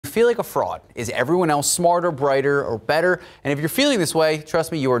feel like a fraud? Is everyone else smarter, brighter, or better? And if you're feeling this way,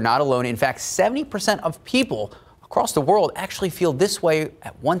 trust me, you are not alone. In fact, 70% of people across the world actually feel this way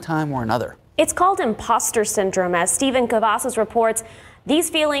at one time or another. It's called imposter syndrome. As Stephen Cavazos reports, these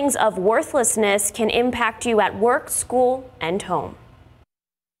feelings of worthlessness can impact you at work, school, and home.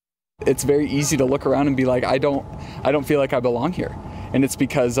 It's very easy to look around and be like, I don't feel like I belong here. And it's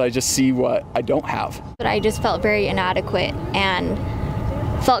because I just see what I don't have. But I just felt very inadequate and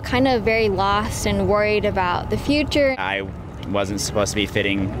felt kind of very lost and worried about the future. I wasn't supposed to be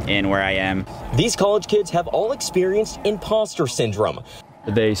fitting in where I am. These college kids have all experienced imposter syndrome.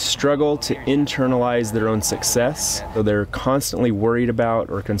 They struggle to internalize their own success, so they're constantly worried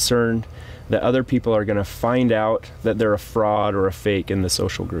about or concerned that other people are going to find out that they're a fraud or a fake in the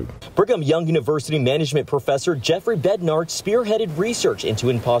social group. Brigham Young University management professor Jeffrey Bednarz spearheaded research into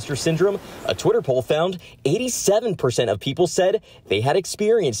imposter syndrome. A Twitter poll found 87% of people said they had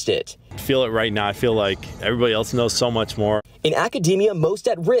experienced it. I feel it right now. I feel like everybody else knows so much more. In academia, most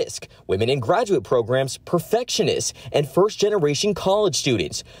at risk, women in graduate programs, perfectionists, and first-generation college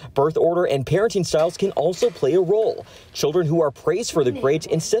students. Birth order and parenting styles can also play a role. Children who are praised for the grades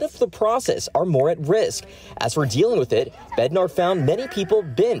instead of the process are more at risk. As for dealing with it, Bednar found many people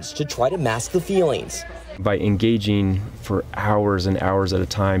binge to try to mask the feelings. By engaging for hours and hours at a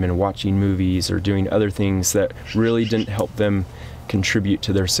time and watching movies or doing other things that really didn't help them contribute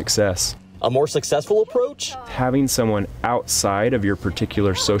to their success. A more successful approach? Having someone outside of your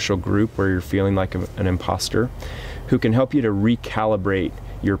particular social group where you're feeling like an imposter who can help you to recalibrate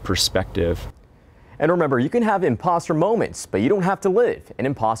your perspective. And remember, you can have imposter moments, but you don't have to live an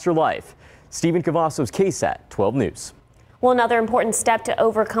imposter life. Stephen Cavazos, KSAT 12 News. Well, another important step to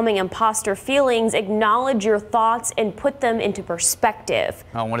overcoming imposter feelings, acknowledge your thoughts and put them into perspective.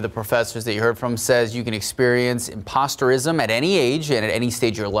 One of the professors that you heard from says you can experience imposterism at any age and at any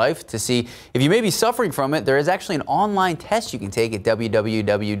stage of your life. To see if you may be suffering from it, there is actually an online test you can take at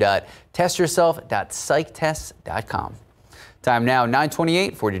www.testyourself.psychtest.com. Time now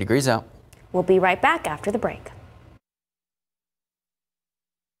 9:28, 40 degrees out. We'll be right back after the break.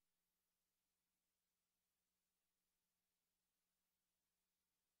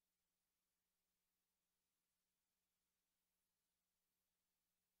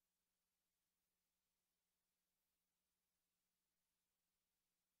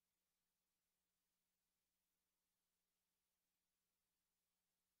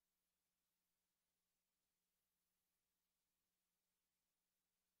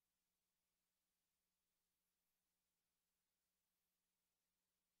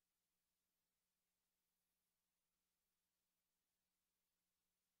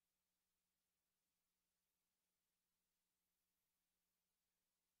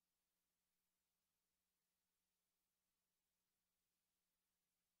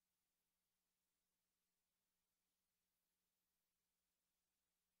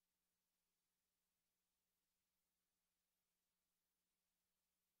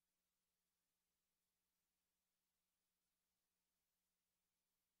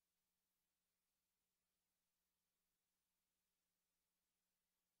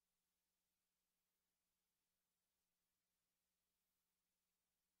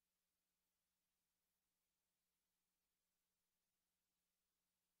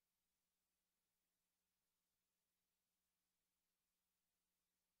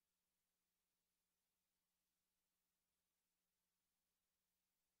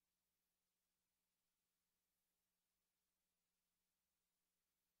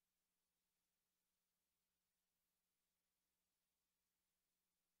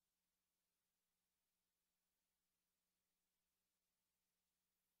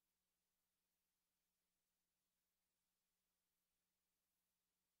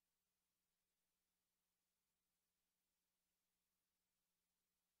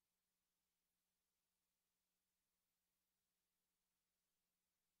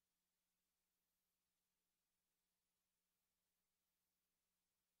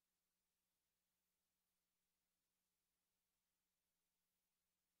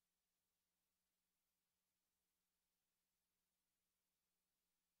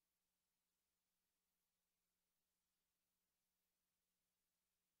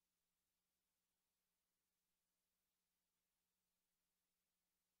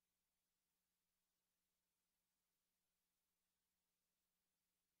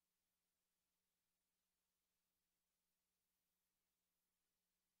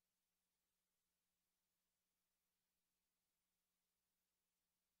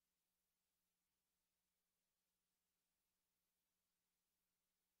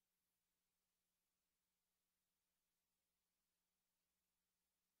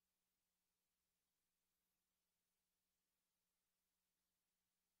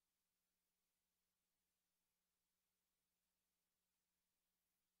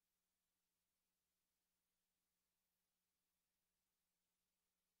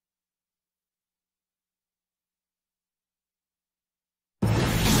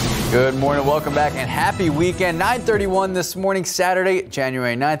 Good morning, welcome back, and happy weekend. 9:31 this morning, Saturday,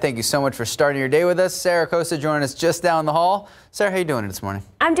 January 9th. Thank you so much for starting your day with us. Sarah Costa joining us just down the hall. Sarah, how you doing this morning?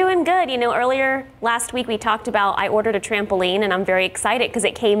 I'm doing good. You know, earlier last week we talked about I ordered a trampoline, and I'm very excited because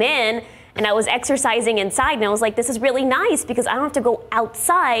it came in and I was exercising inside, and I was like, this is really nice because I don't have to go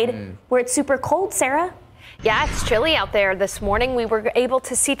outside where it's super cold, Sarah. Yeah, it's chilly out there this morning. We were able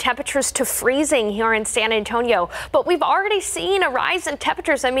to see temperatures to freezing here in San Antonio, but we've already seen a rise in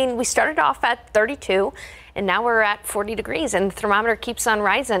temperatures. I mean, we started off at 32 and now we're at 40 degrees and the thermometer keeps on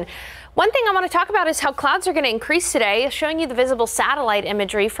rising. One thing I want to talk about is how clouds are going to increase today, showing you the visible satellite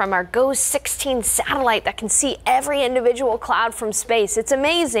imagery from our GOES 16 satellite that can see every individual cloud from space. It's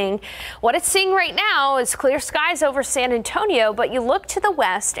amazing. What it's seeing right now is clear skies over San Antonio, but you look to the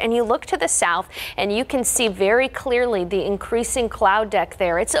west and you look to the south and you can see very clearly the increasing cloud deck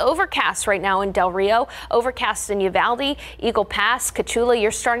there. It's overcast right now in Del Rio, overcast in Uvalde, Eagle Pass, Coachula.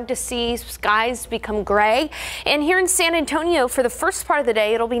 You're starting to see skies become gray. And here in San Antonio, for the first part of the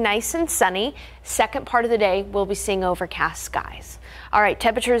day, it'll be nice and sunny. Second part of the day, we'll be seeing overcast skies. All right,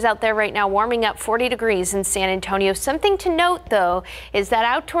 temperatures out there right now warming up 40 degrees in San Antonio. Something to note, though, is that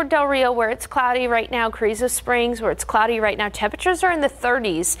out toward Del Rio, where it's cloudy right now, Carrizo Springs, where it's cloudy right now, temperatures are in the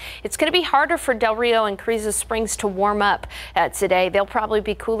 30s. It's going to be harder for Del Rio and Carrizo Springs to warm up today. They'll probably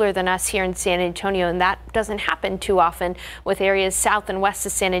be cooler than us here in San Antonio, and that doesn't happen too often with areas south and west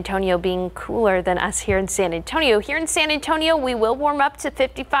of San Antonio being cooler than us here in San Antonio. Here in San Antonio, we will warm up to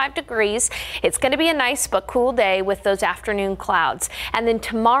 55 degrees. It's going to be a nice but cool day with those afternoon clouds. And then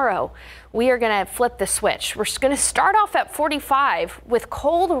tomorrow, we are going to flip the switch. We're going to start off at 45 with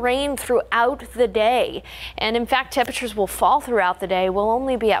cold rain throughout the day. And in fact, temperatures will fall throughout the day. We'll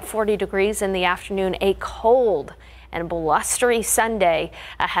only be at 40 degrees in the afternoon. A cold and blustery Sunday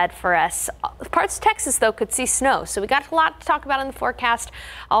ahead for us. Parts of Texas, though, could see snow. So we got a lot to talk about in the forecast.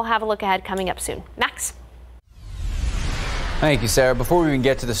 I'll have a look ahead coming up soon. Max. Thank you, Sarah. Before we even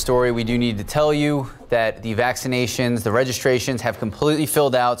get to the story, we do need to tell you that the vaccinations, the registrations have completely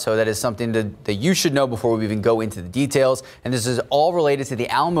filled out. So that is something that you should know before we even go into the details. And this is all related to the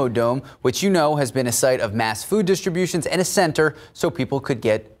Alamo Dome, which you know has been a site of mass food distributions and a center so people could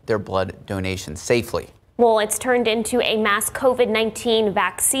get their blood donations safely. Well, it's turned into a mass COVID-19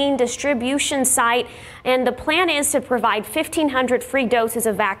 vaccine distribution site, and the plan is to provide 1,500 free doses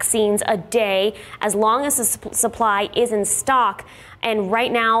of vaccines a day as long as the supply is in stock. And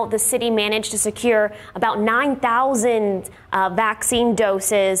right now, the city managed to secure about 9,000 vaccine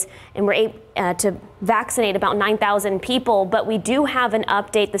doses, and we're able to vaccinate about 9,000 people. But we do have an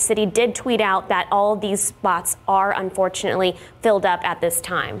update. The city did tweet out that all of these spots are unfortunately filled up at this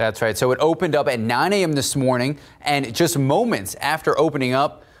time. That's right. So it opened up at 9 a.m. this morning, and just moments after opening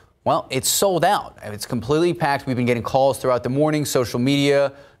up, well, it's sold out. It's completely packed. We've been getting calls throughout the morning, social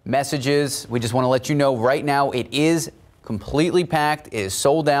media, messages. We just want to let you know right now it is completely packed. It is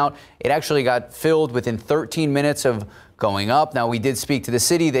sold out. It actually got filled within 13 minutes of going up. Now, we did speak to the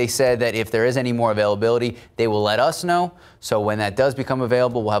city. They said that if there is any more availability, they will let us know. So when that does become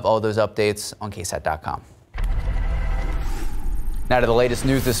available, we'll have all those updates on ksat.com. Now to the latest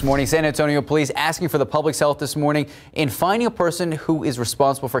news this morning. San Antonio police asking for the public's help this morning in finding a person who is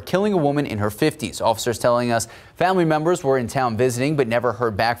responsible for killing a woman in her 50s. Officers telling us family members were in town visiting but never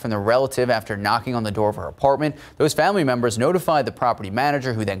heard back from the relative after knocking on the door of her apartment. Those family members notified the property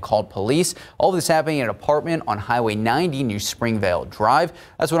manager, who then called police. All of this happening in an apartment on Highway 90 near Springvale Drive.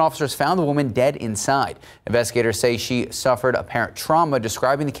 That's when officers found the woman dead inside. Investigators say she suffered apparent trauma,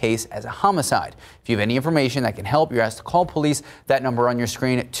 describing the case as a homicide. If you have any information that can help, you're asked to call police. That number on your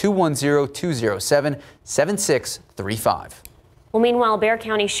screen at 210-207-7635. Well, meanwhile, Bexar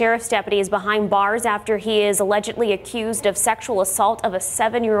County Sheriff's deputy is behind bars after he is allegedly accused of sexual assault of a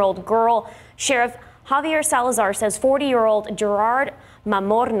 7-year-old girl. Sheriff Javier Salazar says 40-year-old Gerard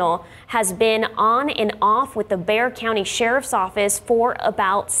Mamorno has been on and off with the Bexar County Sheriff's Office for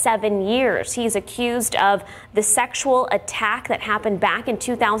about 7 years. He's accused of the sexual attack that happened back in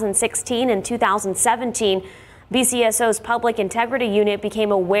 2016 and 2017. BCSO's Public Integrity Unit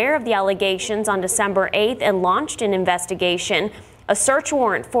became aware of the allegations on December 8th and launched an investigation. A search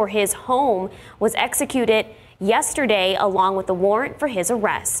warrant for his home was executed yesterday, along with a warrant for his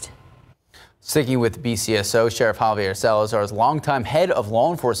arrest. Sticking with BCSO, Sheriff Javier Salazar's longtime head of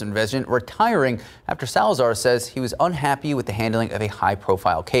law enforcement division retiring after Salazar says he was unhappy with the handling of a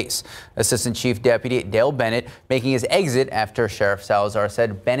high-profile case. Assistant Chief Deputy Dale Bennett making his exit after Sheriff Salazar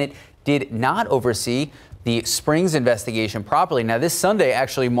said Bennett did not oversee the Springs investigation properly. Now, this Sunday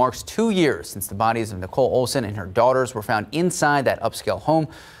actually marks 2 years since the bodies of Nicole Olson and her daughters were found inside that upscale home.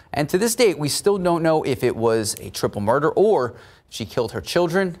 And to this date, we still don't know if it was a triple murder or She killed her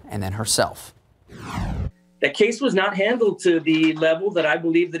children and then herself. That case was not handled to the level that I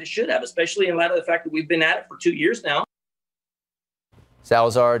believe that it should have, especially in light of the fact that we've been at it for 2 years now.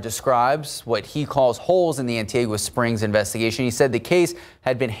 Salazar describes what he calls holes in the Antigua Springs investigation. He said the case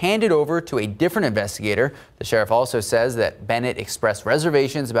had been handed over to a different investigator. The sheriff also says that Bennett expressed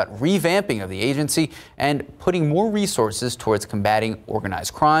reservations about revamping of the agency and putting more resources towards combating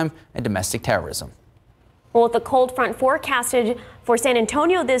organized crime and domestic terrorism. Well, with the cold front forecasted for San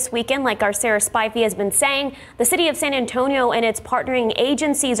Antonio this weekend, like our Sarah Spivey has been saying, the city of San Antonio and its partnering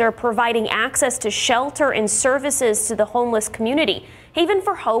agencies are providing access to shelter and services to the homeless community. Haven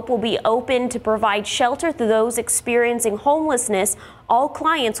for Hope will be open to provide shelter to those experiencing homelessness. All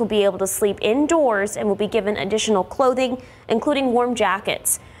clients will be able to sleep indoors and will be given additional clothing, including warm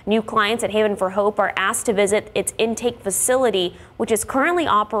jackets. New clients at Haven for Hope are asked to visit its intake facility, which is currently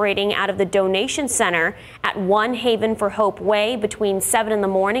operating out of the donation center at 1 Haven for Hope Way between 7 in the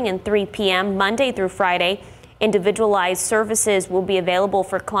morning and 3 p.m. Monday through Friday. Individualized services will be available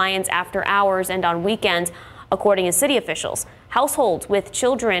for clients after hours and on weekends, according to city officials. Households with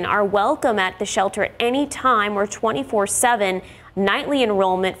children are welcome at the shelter at any time or 24/7. Nightly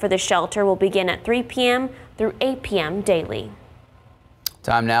enrollment for the shelter will begin at 3 p.m. through 8 p.m. daily.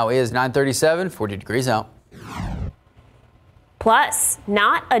 Time now is 9:37, 40 degrees out. Plus,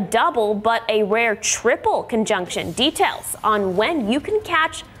 not a double, but a rare triple conjunction. Details on when you can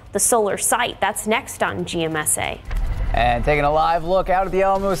catch the solar sight. That's next on GMSA. And taking a live look out at the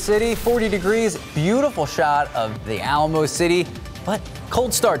Alamo City, 40 degrees, beautiful shot of the Alamo City, but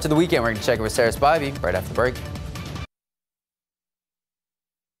cold start to the weekend. We're going to check it with Sarah Spivey right after the break.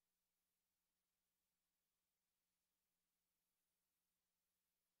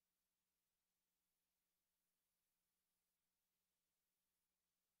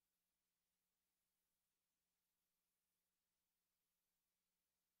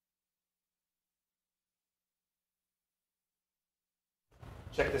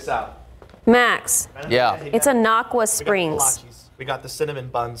 Check this out. Max. Yeah. It's Anaqua Springs. We got the cinnamon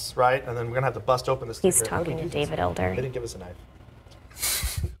buns, right? And then we're going to have to bust open this. He's talking to David Elder. They didn't give us a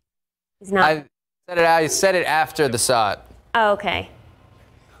knife. He's not. I said it after the shot. Oh, okay.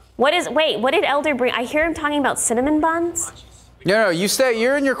 What did Elder bring? I hear him talking about cinnamon buns. No, you stay.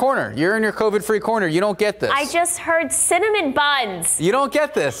 You're in your corner. You're in your COVID-free corner. You don't get this. I just heard cinnamon buns. You don't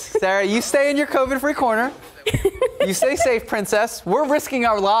get this, Sarah. You stay in your COVID-free corner. You stay safe, princess. We're risking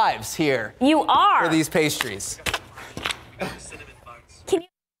our lives here. You are. For these pastries. Can you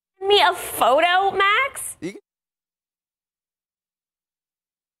send me a photo, Max?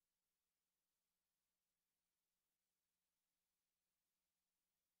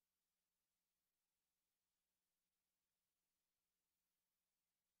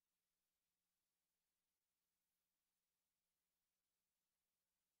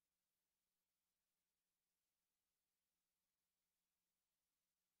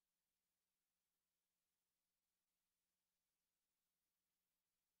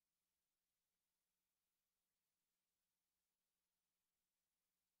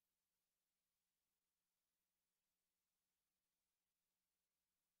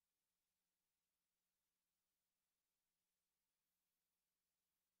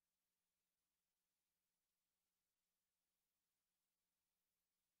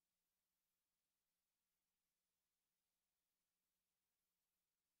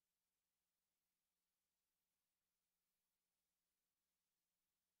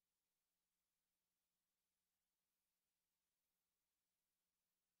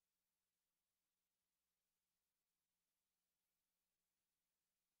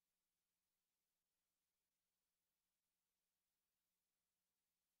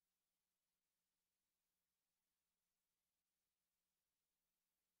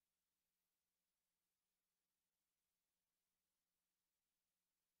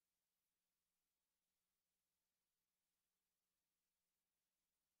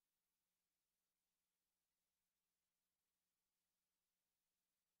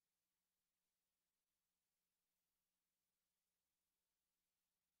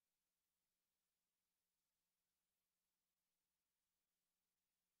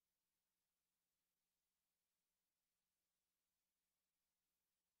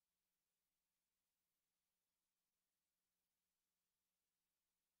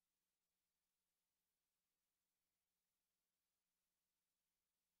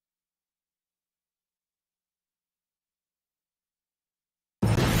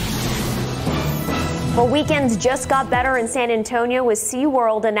 Well, weekends just got better in San Antonio with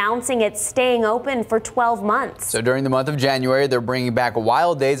SeaWorld announcing it's staying open for 12 months. So during the month of January, they're bringing back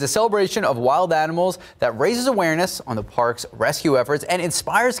Wild Days, a celebration of wild animals that raises awareness on the park's rescue efforts and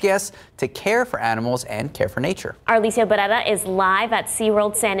inspires guests to care for animals and care for nature. Our Alicia Barrera is live at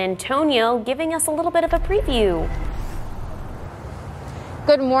SeaWorld San Antonio, giving us a little bit of a preview.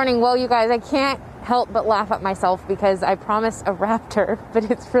 Good morning. Well, you guys, I can't help but laugh at myself because I promised a raptor, but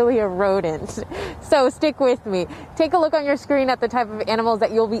it's really a rodent. So stick with me. Take a look on your screen at the type of animals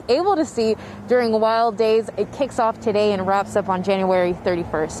that you'll be able to see during Wild Days. It kicks off today and wraps up on January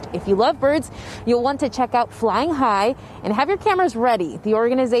 31st. If you love birds, you'll want to check out Flying High and have your cameras ready. The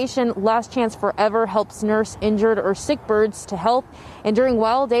organization Last Chance Forever helps nurse injured or sick birds to health, and during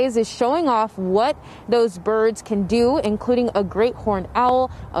Wild Days is showing off what those birds can do, including a great horned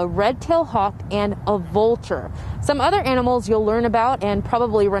owl, a red-tailed hawk, and a vulture. Some other animals you'll learn about and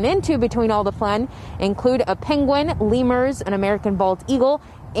probably run into between all the fun include a penguin, lemurs, an American bald eagle,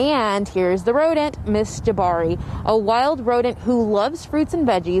 and here's the rodent, Miss Jabari, a wild rodent who loves fruits and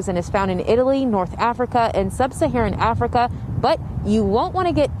veggies and is found in Italy, North Africa, and sub-Saharan Africa, but you won't want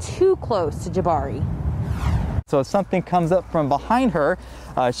to get too close to Jabari. So if something comes up from behind her,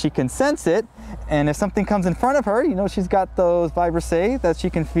 she can sense it, and if something comes in front of her, you know, she's got those vibrissae that she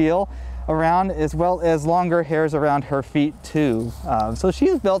can feel around, as well as longer hairs around her feet too. So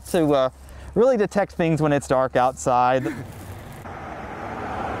she's built to really detect things when it's dark outside.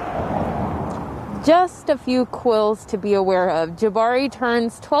 Just a few quills to be aware of. Jabari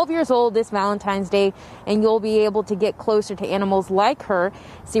turns 12 years old this Valentine's Day, and you'll be able to get closer to animals like her.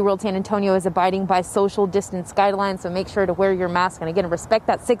 SeaWorld San Antonio is abiding by social distance guidelines, so make sure to wear your mask and again, respect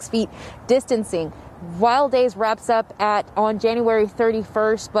that 6 feet distancing. Wild Days wraps up on January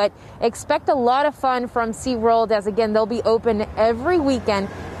 31st, but expect a lot of fun from SeaWorld as again, they'll be open every weekend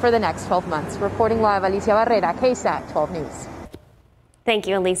for the next 12 months. Reporting live, Alicia Barrera, KSAT 12 News. Thank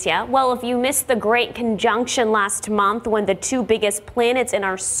you, Alicia. Well, if you missed the Great Conjunction last month when the two biggest planets in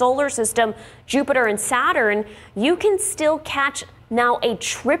our solar system, Jupiter and Saturn, you can still catch now a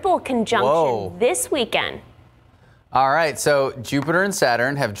triple conjunction this weekend. All right, so Jupiter and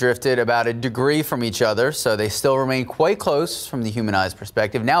Saturn have drifted about a degree from each other, so they still remain quite close from the human eye's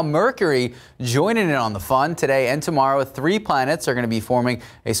perspective. Now Mercury joining in on the fun. Today and tomorrow, 3 planets are going to be forming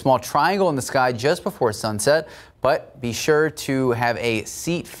a small triangle in the sky just before sunset. But be sure to have a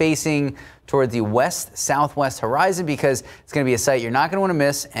seat facing toward the west-southwest horizon because it's going to be a sight you're not going to want to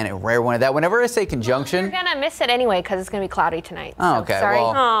miss, and a rare one of that. Whenever I say conjunction, you're going to miss it anyway because it's going to be cloudy tonight. Oh, so okay. Sorry.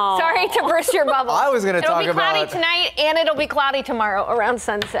 Well, sorry to burst your bubble. I was going to talk about. It'll be cloudy tonight, and it'll be cloudy tomorrow around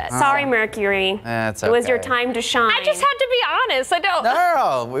sunset. Sorry, Mercury. That's okay. It was your time to shine. I just had to be honest. I don't.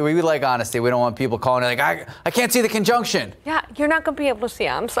 No. We like honesty. We don't want people calling like, I can't see the conjunction. Yeah, you're not going to be able to see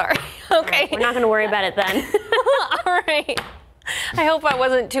it. I'm sorry. Okay. We're not going to worry about it then. All right. I hope I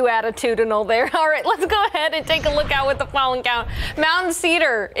wasn't too attitudinal there. All right, let's go ahead and take a look out with the fallen count. Mountain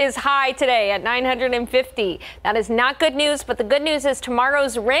Cedar is high today at 950. That is not good news, but the good news is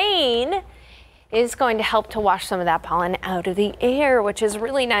tomorrow's rain is going to help to wash some of that pollen out of the air, which is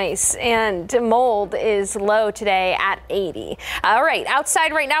really nice. And mold is low today at 80. All right,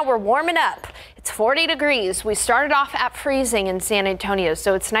 outside right now, we're warming up. It's 40 degrees. We started off at freezing in San Antonio,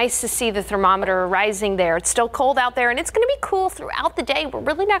 so it's nice to see the thermometer rising there. It's still cold out there, and it's going to be cool throughout the day. We're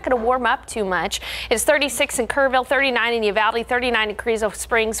really not going to warm up too much. It's 36 in Kerrville, 39 in Uvalde, 39 in Carrizo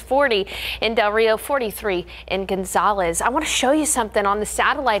Springs, 40 in Del Rio, 43 in Gonzales. I want to show you something on the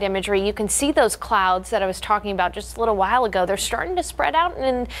satellite imagery. You can see those clouds that I was talking about just a little while ago. They're starting to spread out,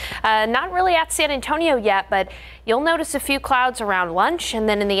 and not really at San Antonio yet, but you'll notice a few clouds around lunch, and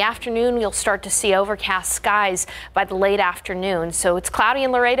then in the afternoon, you'll start to see overcast skies by the late afternoon. So it's cloudy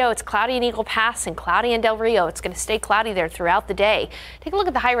in Laredo, it's cloudy in Eagle Pass, and cloudy in Del Rio. It's going to stay cloudy there throughout the day. Take a look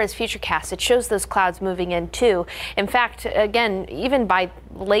at the high-res futurecast. It shows those clouds moving in too. In fact, again, even by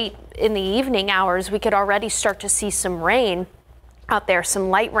late in the evening hours, we could already start to see some rain out there, some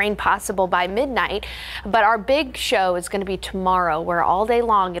light rain possible by midnight. But our big show is going to be tomorrow, where all day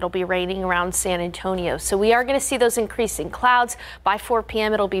long it'll be raining around San Antonio. So we are going to see those increasing clouds. By 4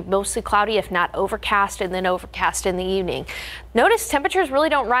 p.m. it'll be mostly cloudy, if not overcast, and then overcast in the evening. Notice temperatures really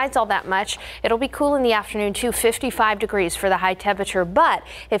don't rise all that much. It'll be cool in the afternoon too, 55 degrees for the high temperature. But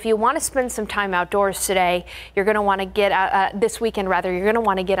if you want to spend some time outdoors today, you're going to want to get this weekend rather, you're going to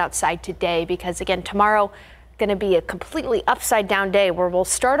want to get outside today because again, tomorrow going to be a completely upside down day where we'll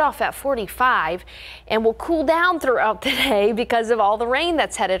start off at 45 and we'll cool down throughout the day because of all the rain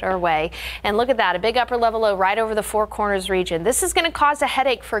that's headed our way. And look at that, a big upper level low right over the Four Corners region. This is going to cause a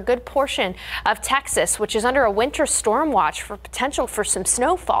headache for a good portion of Texas, which is under a winter storm watch for potential for some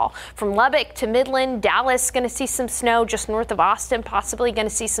snowfall. From Lubbock to Midland, Dallas going to see some snow just north of Austin, possibly going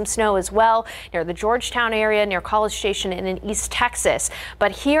to see some snow as well near the Georgetown area, near College Station and in East Texas.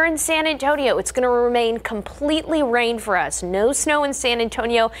 But here in San Antonio, it's going to remain completely rain for us. No snow in San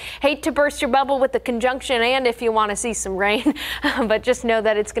Antonio. Hate to burst your bubble with the conjunction and if you want to see some rain, but just know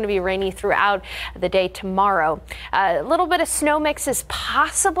that it's going to be rainy throughout the day tomorrow. A little bit of snow mix is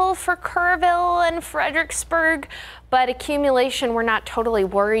possible for Kerrville and Fredericksburg, but accumulation we're not totally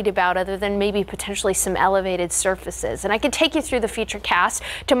worried about other than maybe potentially some elevated surfaces. And I can take you through the futurecast.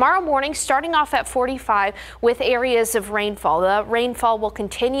 Tomorrow morning, starting off at 45 with areas of rainfall. The rainfall will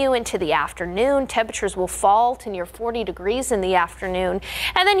continue into the afternoon. Temperatures will fall to near 40 degrees in the afternoon.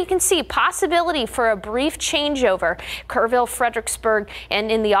 And then you can see possibility for a brief changeover. Kerrville, Fredericksburg, and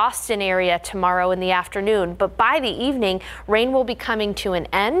in the Austin area tomorrow in the afternoon. But by the evening, rain will be coming to an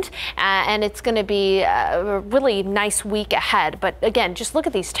end, and it's going to be really nice week ahead. But again, just look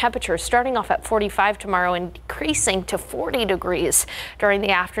at these temperatures starting off at 45 tomorrow and decreasing to 40 degrees during the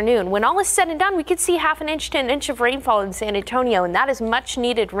afternoon. When all is said and done, we could see half an inch to an inch of rainfall in San Antonio, and that is much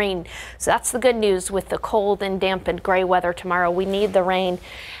needed rain. So that's the good news with the cold and damp and gray weather tomorrow. We need the rain.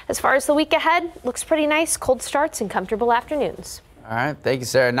 As far as the week ahead, looks pretty nice. Cold starts and comfortable afternoons. All right. Thank you,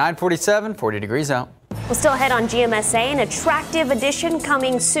 Sarah. 9:47, 40 degrees out. We'll still ahead on GMSA, an attractive addition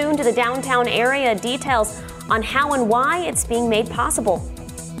coming soon to the downtown area. Details on how and why it's being made possible.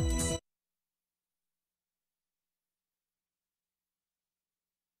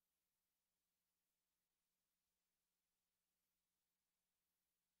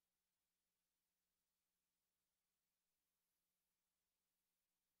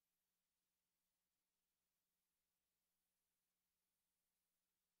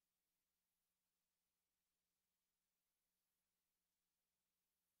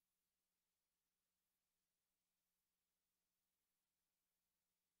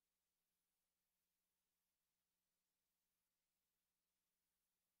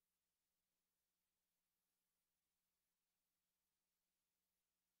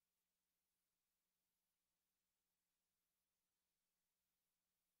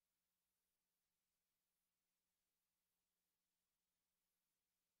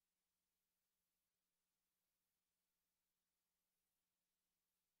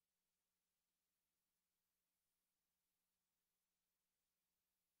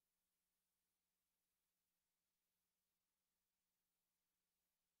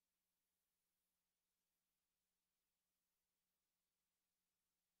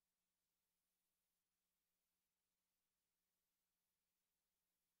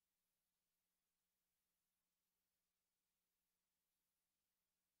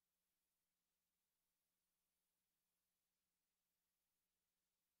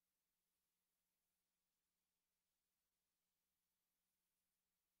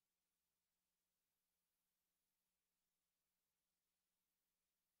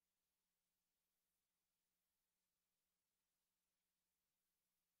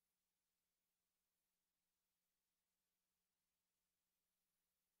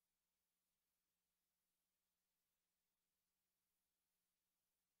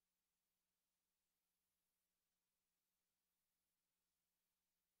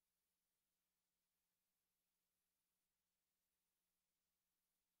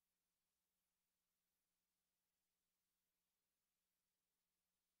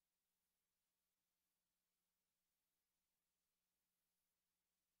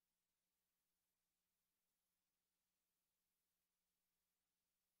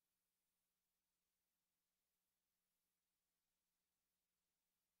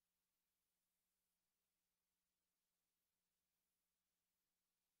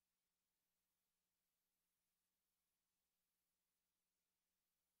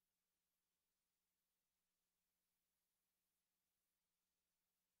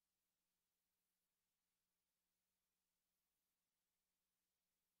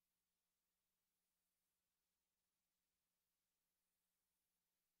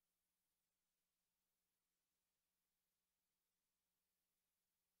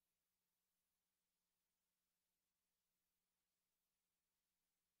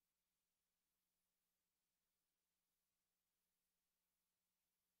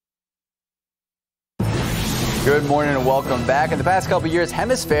 Good morning and welcome back. In the past couple of years,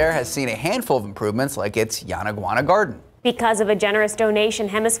 Hemisphere has seen a handful of improvements like its Yanaguana Garden. Because of a generous donation,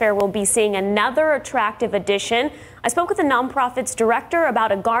 Hemisphere will be seeing another attractive addition. I spoke with the nonprofit's director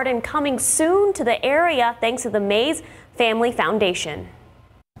about a garden coming soon to the area thanks to the Mays Family Foundation.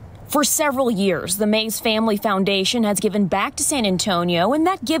 For several years, the Mays Family Foundation has given back to San Antonio, and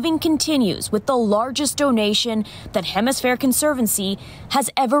that giving continues with the largest donation that Hemisphere Conservancy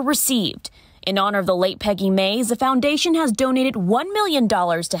has ever received. In honor of the late Peggy Mays, the foundation has donated $1 million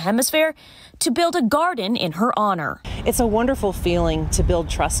to Hemisphere to build a garden in her honor. It's a wonderful feeling to build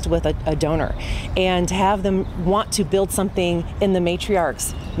trust with a donor and to have them want to build something in the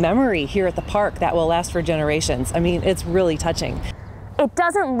matriarch's memory here at the park that will last for generations. I mean, it's really touching. It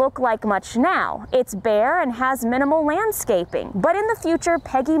doesn't look like much now. It's bare and has minimal landscaping. But in the future,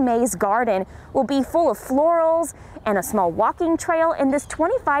 Peggy Mays' garden will be full of florals and a small walking trail in this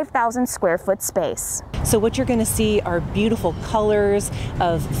 25,000 square foot space. So what you're going to see are beautiful colors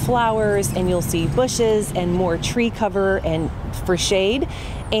of flowers, and you'll see bushes and more tree cover and for shade.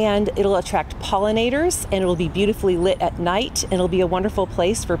 And it'll attract pollinators, and it'll be beautifully lit at night. And it'll be a wonderful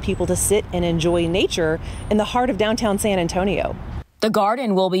place for people to sit and enjoy nature in the heart of downtown San Antonio. The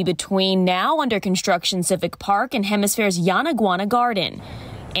garden will be between now under construction Civic Park and Hemisphere's Yanaguana Garden.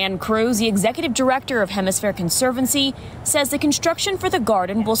 Ann Cruz, the executive director of Hemisphere Conservancy, says the construction for the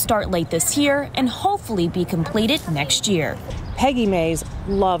garden will start late this year and hopefully be completed next year. Peggy Mays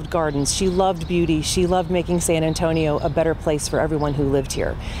loved gardens. She loved beauty. She loved making San Antonio a better place for everyone who lived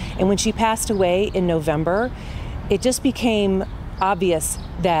here. And when she passed away in November, it just became obvious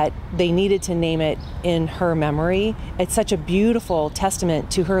that they needed to name it in her memory. It's such a beautiful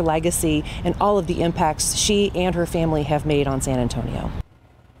testament to her legacy and all of the impacts she and her family have made on San Antonio.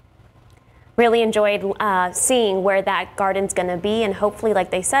 Really enjoyed seeing where that garden's going to be, and hopefully, like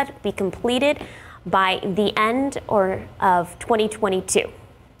they said, be completed by the end of 2022. All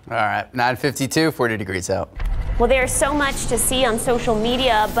right, 9:52, 40 degrees out. Well, there's so much to see on social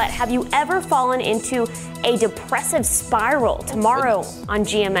media, but have you ever fallen into a depressive spiral? Tomorrow on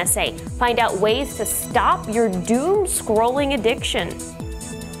GMSA, find out ways to stop your doom scrolling addiction.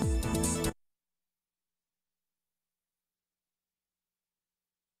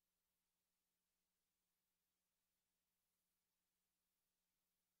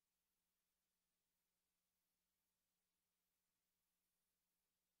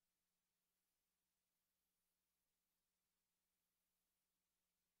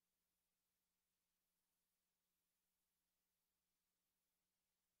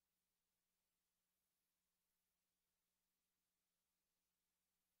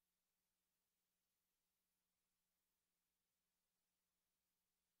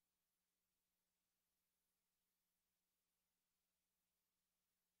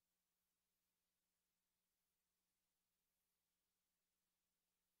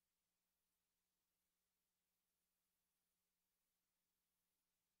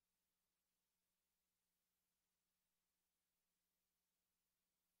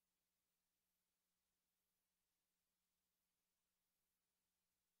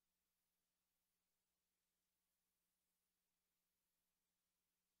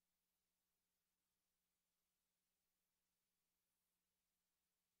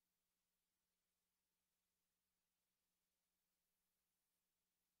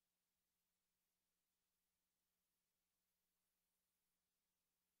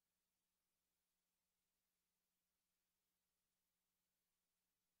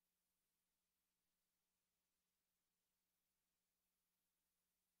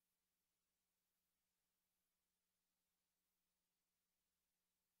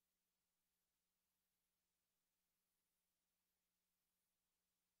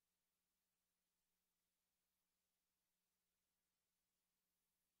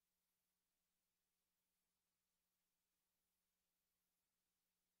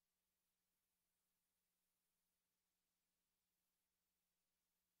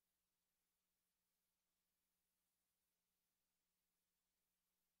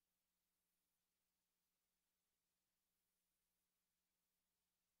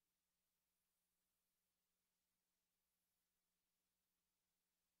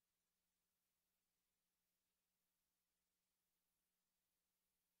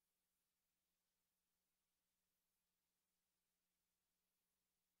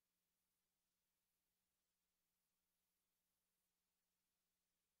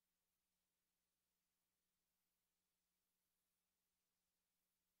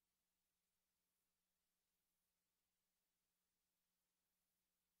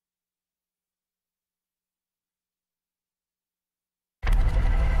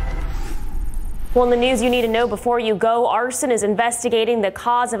 Well, in the news you need to know before you go, arson is investigating the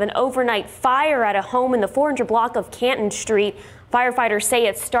cause of an overnight fire at a home in the 400 block of Canton Street. Firefighters say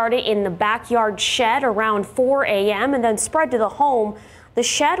it started in the backyard shed around 4 a.m. and then spread to the home. The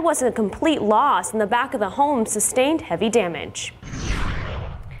shed was a complete loss, and the back of the home sustained heavy damage.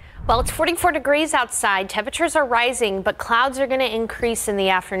 Well, it's 44 degrees outside. Temperatures are rising, but clouds are going to increase in the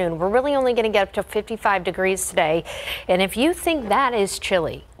afternoon. We're really only going to get up to 55 degrees today. And if you think that is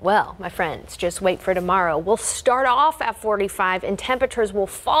chilly, well, my friends, just wait for tomorrow. We'll start off at 45 and temperatures will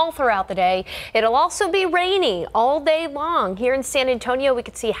fall throughout the day. It'll also be rainy all day long. Here in San Antonio, we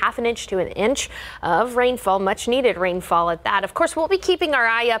could see ½ an inch to an inch of rainfall, much needed rainfall at that. Of course, we'll be keeping our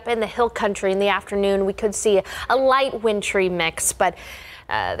eye up in the hill country in the afternoon. We could see a light wintry mix, but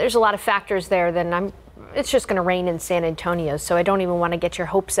there's a lot of factors there. It's just going to rain in San Antonio, so I don't even want to get your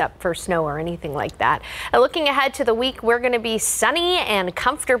hopes up for snow or anything like that. Looking ahead to the week, we're going to be sunny and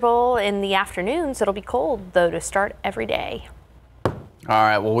comfortable in the afternoons. It'll be cold, though, to start every day. All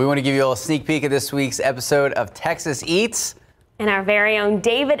right, well, we want to give you a stunnk peek at this week's episode of Texas Eats. And our very own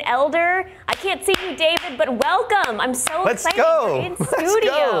David Elder. I can't see you, David, but welcome. I'm so excited you're in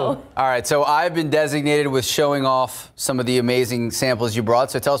studio. All right, so I've been designated with showing off some of the amazing samples you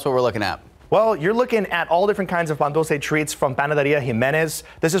brought. So tell us what we're looking at. Well, you're looking at all different kinds of pan dulce treats from Panaderia Jimenez.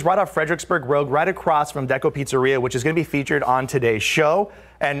 This is right off Fredericksburg Road, right across from Deco Pizzeria, which is going to be featured on today's show.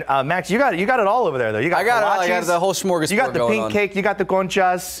 And Max, you got it all over there, though. You got I got the whole smorgasbord. You got the pink cake, you got the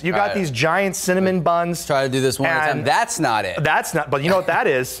conchas, you got these giant cinnamon buns. Try to do this one at a time. That's not it. That's not. But you know what that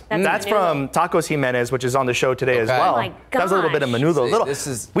is? That's from Tacos Jimenez, which is on the show today as well. Oh my That was a little bit of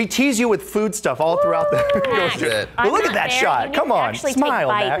menudo. We tease you with food stuff all throughout the. Well, look at that shot. Come on, smile,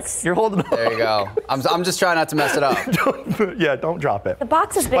 Max. You're holding. There you go. I'm just trying not to mess it up. Yeah, don't drop it. The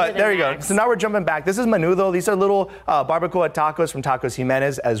box is bigger But there you go. So now we're jumping back. This is menudo. These are little barbacoa tacos from Tacos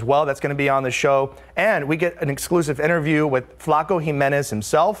Jimenez as well. That's going to be on the show. And we get an exclusive interview with Flaco Jimenez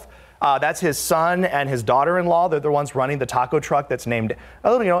himself. That's his son and his daughter-in-law. They're the ones running the taco truck that's named,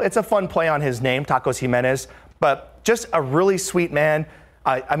 it's a fun play on his name, Tacos Jimenez. But just a really sweet man.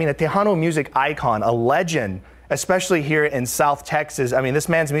 I mean, a Tejano music icon, a legend, especially here in South Texas. I mean, this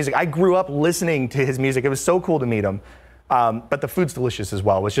man's music, I grew up listening to his music. It was so cool to meet him. But the food's delicious as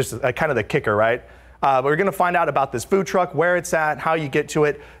well. It was just kind of the kicker, right? But we're going to find out about this food truck, where it's at, how you get to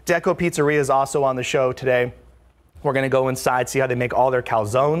it. Deco Pizzeria is also on the show today. We're going to go inside, see how they make all their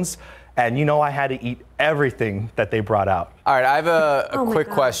calzones. And you know I had to eat everything that they brought out. All right, I have a quick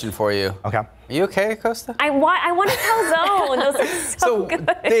question for you. Okay. Are you okay, Costa? I want a calzone. Those are so good.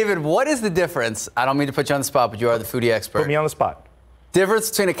 David, what is the difference? I don't mean to put you on the spot, but you are the foodie expert. Put me on the spot.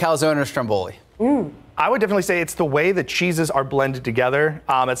 Difference between a calzone and a stromboli? I would definitely say it's the way the cheeses are blended together.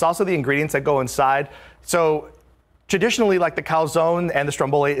 It's also the ingredients that go inside. So traditionally, like the calzone and the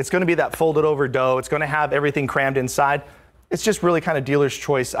stromboli, it's going to be that folded over dough. It's going to have everything crammed inside. It's just really kind of dealer's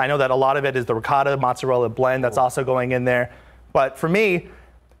choice. I know that a lot of it is the ricotta mozzarella blend that's also going in there. But for me,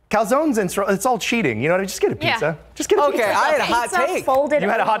 calzones and it's all cheating. You know what I mean? Just get a pizza. Yeah. Just get a pizza. Okay, I had a hot take. Folded You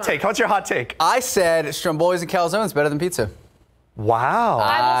had a hot over. take. What's your hot take? I said strombolis and calzones better than pizza. Wow.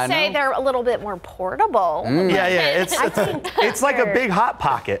 I will say they're a little bit more portable. Yeah. It's like a big Hot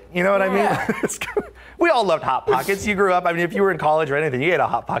Pocket. You know what I mean? We all loved Hot Pockets. You grew up, I mean, if you were in college or anything, you ate a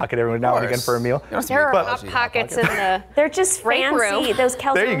Hot Pocket every now and again for a meal. There are Hot Pockets in the They're just fancy. room. Those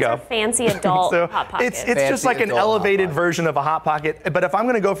There you calzones go. are fancy adult Hot Pockets. It's just like an elevated version of a Hot Pocket. But if I'm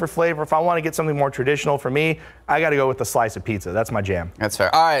going to go for flavor, if I want to get something more traditional for me, I got to go with the slice of pizza. That's my jam. That's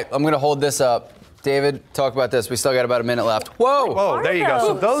fair. All right, I'm going to hold this up. David, talk about this. We still got about a minute left. Whoa! Whoa, there you go.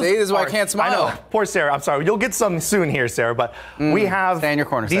 So those See, this is why I can't smile. I know. Poor Sarah. I'm sorry. You'll get some soon here, Sarah. But we have stay in your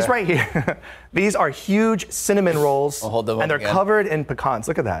corner, these Sarah. right here. These are huge cinnamon rolls, I'll hold them up and they're again. covered in pecans.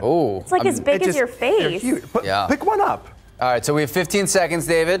 Look at that. Ooh. It's like as big as your They're face. huge. Yeah. Pick one up. All right, so we have 15 seconds,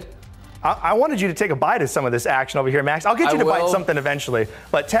 David. I wanted you to take a bite of some of this action over here, Max. I'll get you to bite something eventually.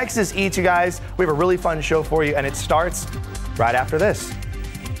 But Texas Eats, you guys, we have a really fun show for you, and it starts right after this.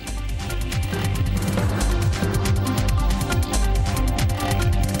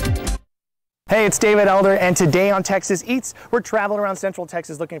 Hey, it's David Elder, and today on Texas Eats, we're traveling around Central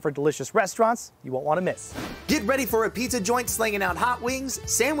Texas looking for delicious restaurants you won't want to miss. Get ready for a pizza joint slinging out hot wings,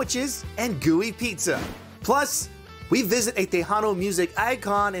 sandwiches, and gooey pizza. Plus, we visit a Tejano music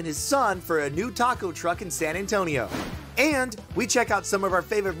icon and his son for a new taco truck in San Antonio. And we check out some of our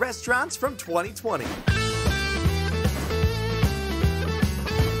favorite restaurants from 2020.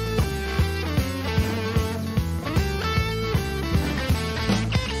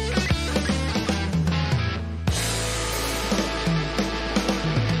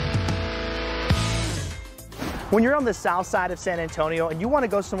 When you're on the south side of San Antonio and you want to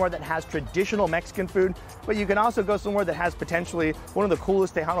go somewhere that has traditional Mexican food, but you can also go somewhere that has potentially one of the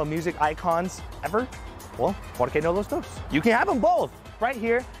coolest Tejano music icons ever, well, ¿por qué no los dos? You can have them both right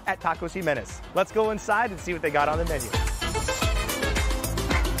here at Tacos Jimenez. Let's go inside and see what they got on the menu.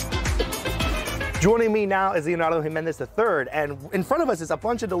 Joining me now is Leonardo Jimenez III, and in front of us is a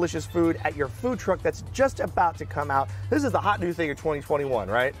bunch of delicious food at your food truck that's just about to come out. This is the hot new thing of 2021,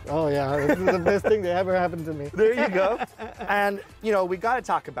 right? Oh yeah, this is the best thing that ever happened to me. There you go. And you know, we got to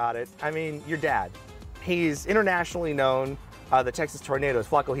talk about it. I mean, your dad, he's internationally known, the Texas Tornadoes,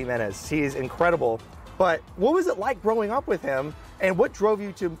 Flaco Jimenez. He's incredible. But what was it like growing up with him, and what drove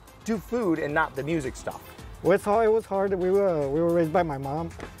you to do food and not the music stuff? Well, it was hard. We were raised by my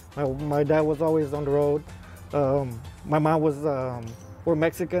mom. My dad was always on the road. My mom was, we're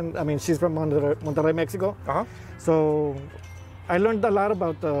Mexican. I mean, she's from Monterrey, Mexico. So I learned a lot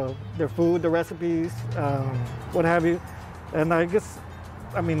about their food, the recipes, what have you. And I guess,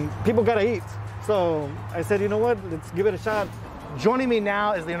 I mean, people gotta eat. So I said, you know what, let's give it a shot. Joining me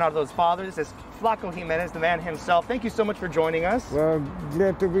now is Leonardo's father. This is Flaco Jimenez, the man himself. Thank you so much for joining us. Well,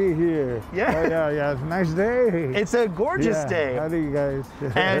 glad to be here. Yeah. Yeah, it's a nice day. It's a gorgeous day. How do you guys?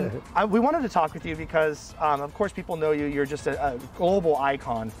 And we wanted to talk with you because, of course, people know you. You're just a global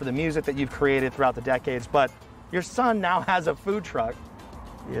icon for the music that you've created throughout the decades. But your son now has a food truck.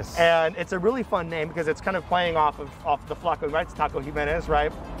 Yes. And it's a really fun name because it's kind of playing off the Flaco, right? It's Taco Jimenez,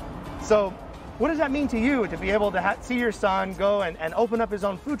 right? So what does that mean to you to be able to see your son go and open up his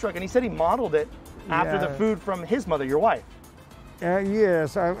own food truck? And he said he modeled it after the food from his mother, your wife.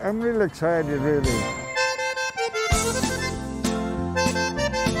 Yes, I'm really excited, really.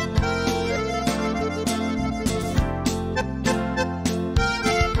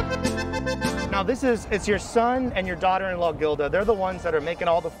 Now it's your son and your daughter-in-law Gilda. They're the ones that are making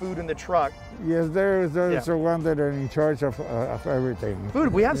all the food in the truck. Yes, there's the one that are in charge of everything.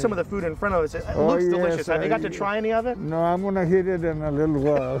 Food, we have some of the food in front of us. It looks delicious. Have you got to try any of it? No, I'm gonna hit it in a little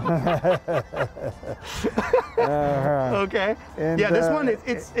while. Okay. And, yeah, this one,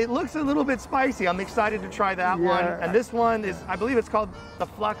 it looks a little bit spicy. I'm excited to try that one. And this one is, I believe it's called the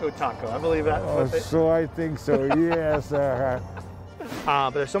Flaco Taco. I believe that's so I think so, yes. But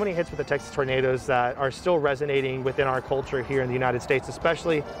there's so many hits with the Texas Tornadoes that are still resonating within our culture here in the United States,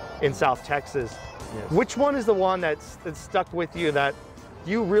 especially in South Texas. Yes. Which one is the one that's stuck with you that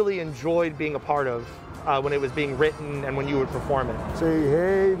you really enjoyed being a part of when it was being written and when you would perform it? Say,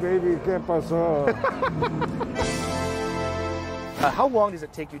 hey, baby, ¿qué pasó? How long does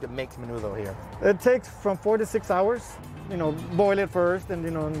it take you to make menudo here? It takes from 4 to 6 hours. You know, boil it first, and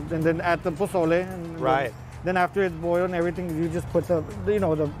and then add the pozole. And right. Then after it's boiled and everything, you just put the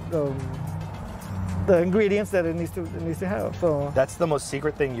ingredients that it needs to have. So that's the most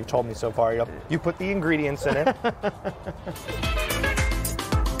secret thing you've told me so far. You put the ingredients in it.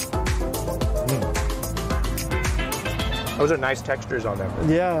 Those are nice textures on them.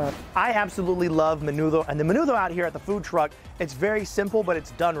 Yeah. I absolutely love menudo, and the menudo out here at the food truck, it's very simple, but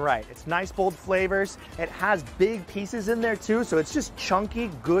it's done right. It's nice, bold flavors. It has big pieces in there too, so it's just chunky,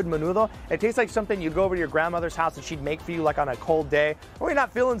 good menudo. It tastes like something you go over to your grandmother's house and she'd make for you like on a cold day, or you're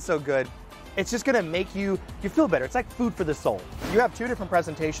not feeling so good. It's just gonna make you feel better. It's like food for the soul. You have two different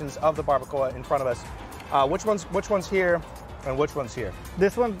presentations of the barbacoa in front of us. Which one's here and which one's here?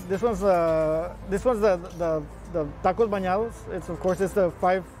 This one's the tacos bañados. It's the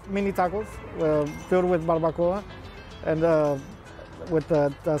 5 mini tacos filled with barbacoa and with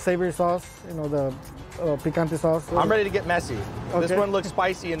the savory sauce, the picante sauce. I'm ready to get messy. Okay. This one looks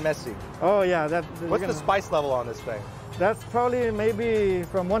spicy and messy. Oh yeah. What's the spice level on this thing? That's probably maybe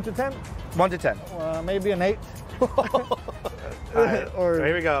from 1 to 10. 1 to 10. Maybe an 8. Right. So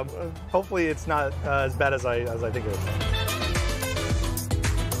here we go. Hopefully it's not as bad as I think it is.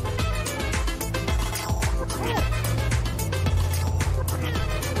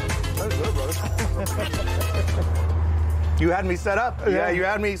 You had me set up. Yeah, you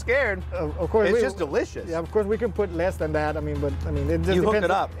had me scared. Of course, it's just delicious. Yeah, of course we can put less than that. It just you hooked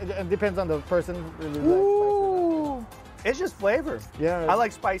it up. It depends on the person. Ooh, it's just flavor. Yeah, I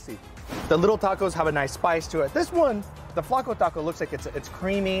like spicy. The little tacos have a nice spice to it. This one, the Flaco Taco, looks like it's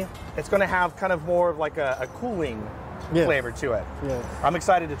creamy. It's going to have kind of more of like a cooling flavor to it. Yeah, I'm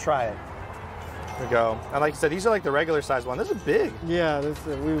excited to try it. There we go. And like you said, these are like the regular size one. This is big. Yeah,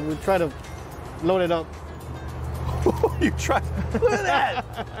 we try to load it up. You try. Look at that.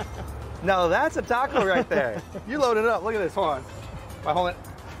 Now that's a taco right there. You load it up. Look at this. Hold on. Hold it.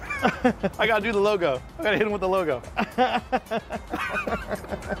 I gotta do the logo. I gotta hit him with the logo.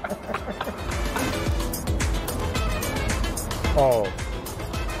 Oh.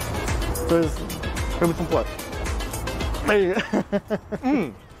 There's some blood.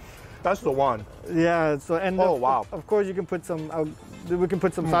 That's the one. Yeah. So and wow. Of course, you can put some. We can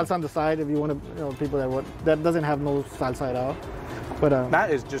put some salsa on the side if you want to. People that doesn't have no salsa at all. But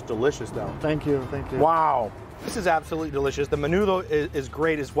that is just delicious, though. Thank you. Thank you. Wow. This is absolutely delicious. The menudo is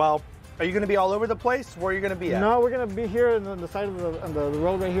great as well. Are you going to be all over the place? Where are you going to be at? No, we're going to be here on the side of the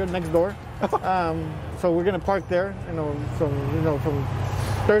road right here next door. So we're going to park there. From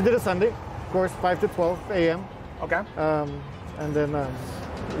Thursday to Sunday, of course, 5 to 12 a.m. Okay. And then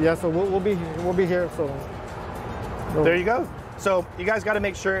yeah, so we'll be here. So there you go. So you guys got to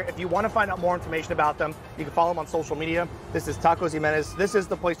make sure, if you want to find out more information about them, you can follow them on social media. This is Tacos Jimenez. This is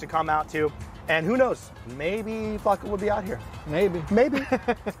the place to come out to. And who knows, maybe Flaco will be out here. Maybe.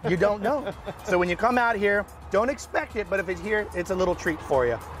 You don't know. So when you come out here, don't expect it, but if it's here, it's a little treat for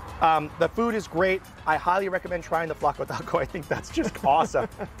you. The food is great. I highly recommend trying the Flaco Taco. I think that's just awesome.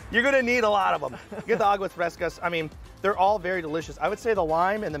 You're going to need a lot of them. Get the aguas frescas. I mean, they're all very delicious. I would say the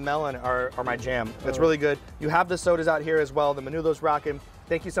lime and the melon are my jam. It's really good. You have the sodas out here as well. The menudo's rocking.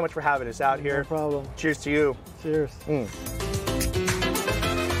 Thank you so much for having us out here. No problem. Cheers to you. Cheers.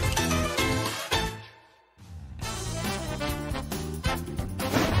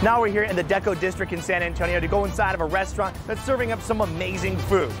 Now we're here in the Deco District in San Antonio to go inside of a restaurant that's serving up some amazing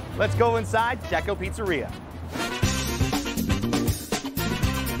food. Let's go inside Deco Pizzeria.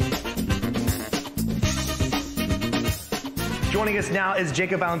 Joining us now is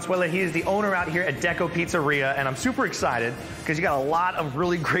Jacob Valenzuela. He is the owner out here at Deco Pizzeria, and I'm super excited because you got a lot of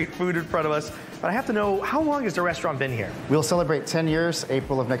really great food in front of us. But I have to know, how long has the restaurant been here? We'll celebrate 10 years,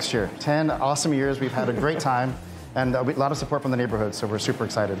 April of next year. 10 awesome years. We've had a great time. And a lot of support from the neighborhood, so we're super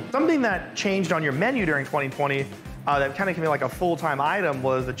excited. Something that changed on your menu during 2020 that kind of came in like a full-time item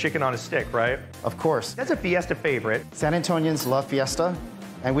was the chicken on a stick, right? Of course. That's a Fiesta favorite. San Antonians love Fiesta,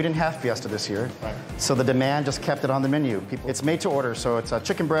 and we didn't have Fiesta this year. Right. So the demand just kept it on the menu. It's made to order, so it's a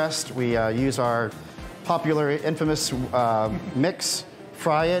chicken breast. We use our popular, infamous mix,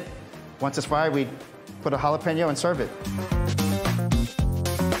 fry it. Once it's fried, we put a jalapeno and serve it.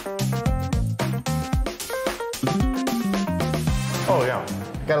 Oh, yeah.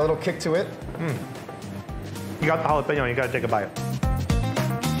 Got a little kick to it. You got the jalapeno, you got to take a bite.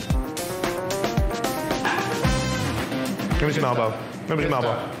 Let me smell, Bo. Let me smell,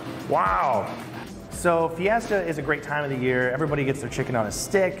 Bo. Wow. So Fiesta is a great time of the year. Everybody gets their chicken on a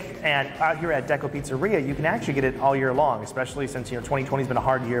stick. And out here at Deco Pizzeria, you can actually get it all year long, especially since 2020 has been a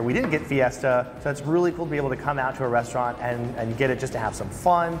hard year. We didn't get Fiesta, so it's really cool to be able to come out to a restaurant and get it just to have some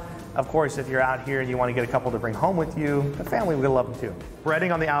fun. Of course, if you're out here and you want to get a couple to bring home with you, the family will love them too.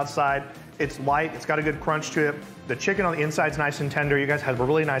 Breading on the outside, it's light, it's got a good crunch to it. The chicken on the inside's nice and tender. You guys have a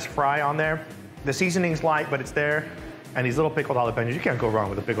really nice fry on there. The seasoning's light, but it's there. And these little pickled jalapenos, you can't go wrong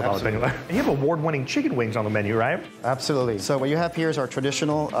with a pickled jalapeno. And you have award-winning chicken wings on the menu, right? Absolutely. So what you have here is our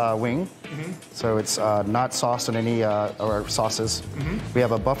traditional wing. So it's not sauced in any or sauces. We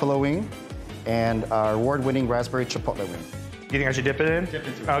have a buffalo wing and our award-winning raspberry chipotle wing. You think I should dip it in? Dip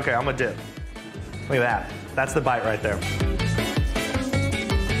into it. Okay, I'm gonna dip. Look at that. That's the bite right there.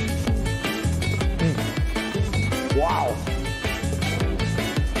 Wow.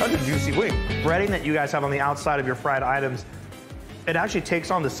 That's a juicy wing. Breading that you guys have on the outside of your fried items, it actually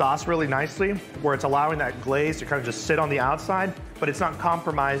takes on the sauce really nicely, where it's allowing that glaze to kind of just sit on the outside, but it's not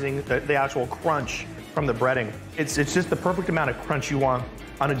compromising the actual crunch from the breading. It's just the perfect amount of crunch you want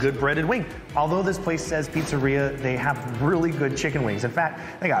on a good breaded wing. Although this place says pizzeria, they have really good chicken wings. In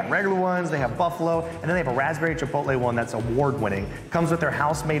fact, they got regular ones, they have buffalo, and then they have a raspberry chipotle one that's award-winning. Comes with their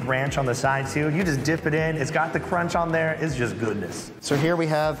house-made ranch on the side too. You just dip it in, it's got the crunch on there, it's just goodness. So here we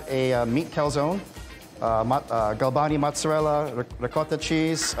have a meat calzone, Galbani mozzarella, ricotta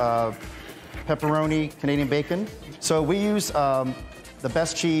cheese, pepperoni, Canadian bacon. So we use the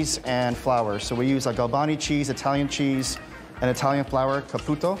best cheese and flour. So we use a Galbani cheese, Italian cheese, and Italian flour,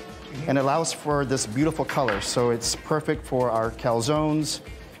 Caputo, and it allows for this beautiful color. So it's perfect for our calzones.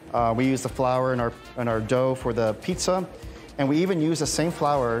 We use the flour in our dough for the pizza, and we even use the same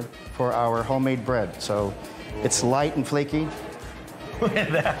flour for our homemade bread. So it's light and flaky. Look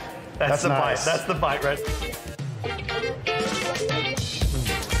at that. That's the nice bite. That's the bite, right?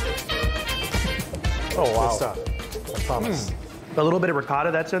 Oh, wow. Good stuff. I promise. A little bit of ricotta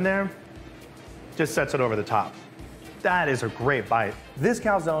that's in there just sets it over the top. That is a great bite. This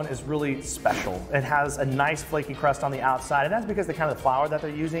calzone is really special. It has a nice flaky crust on the outside, and that's because the kind of flour that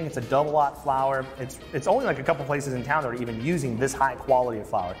they're using. It's a double lot flour. It's only like a couple places in town that are even using this high quality of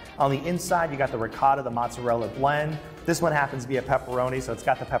flour. On the inside, you got the ricotta, the mozzarella blend. This one happens to be a pepperoni, so it's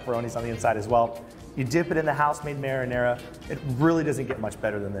got the pepperonis on the inside as well. You dip it in the house-made marinara. It really doesn't get much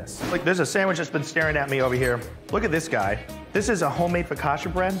better than this. Like, there's a sandwich that's been staring at me over here. Look at this guy. This is a homemade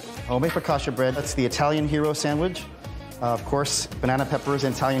focaccia bread. Homemade focaccia bread. That's the Italian hero sandwich. Of course, banana peppers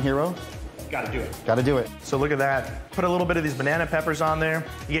and Italian hero. Gotta do it. Gotta do it. So look at that. Put a little bit of these banana peppers on there.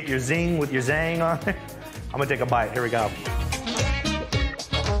 You get your zing with your zang on there. I'm gonna take a bite. Here we go.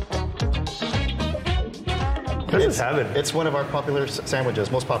 This is heaven. It's one of our popular sandwiches,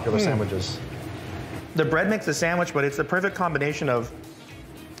 most popular sandwiches. The bread makes the sandwich, but it's the perfect combination of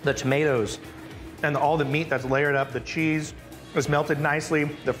the tomatoes and all the meat that's layered up. The cheese is melted nicely,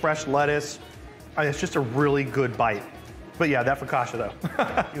 the fresh lettuce. I mean, it's just a really good bite. But yeah, that focaccia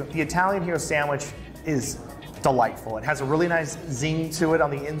though. The Italian hero sandwich is delightful. It has a really nice zing to it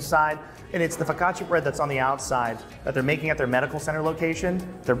on the inside, and it's the focaccia bread that's on the outside that they're making at their medical center location.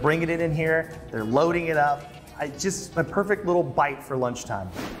 They're bringing it in here, they're loading it up. Just a perfect little bite for lunchtime.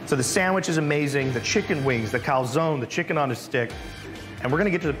 So the sandwich is amazing, the chicken wings, the calzone, the chicken on a stick, and we're gonna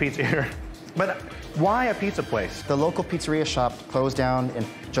get to the pizza here. But why a pizza place? The local pizzeria shop closed down in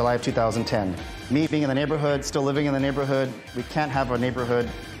July of 2010. Me being in the neighborhood, still living in the neighborhood, we can't have a neighborhood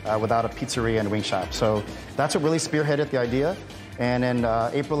without a pizzeria and wing shop. So that's what really spearheaded the idea. And in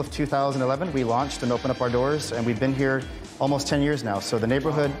April of 2011, we launched and opened up our doors, and we've been here almost 10 years now. So the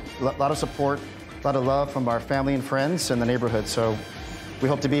neighborhood, a lot of support, a lot of love from our family and friends in the neighborhood. So we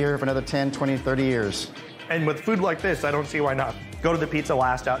hope to be here for another 10, 20, 30 years. And with food like this, I don't see why not. Go to the Pizza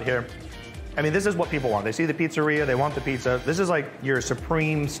Last out here. I mean, this is what people want. They see the pizzeria, they want the pizza. This is like your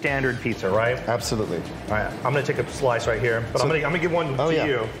supreme standard pizza, right? Absolutely. All right, I'm gonna take a slice right here, but I'm gonna give one to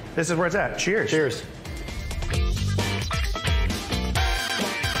you. This is where it's at. Cheers. Cheers.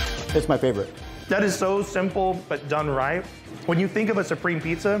 It's my favorite. That is so simple, but done right. When you think of a supreme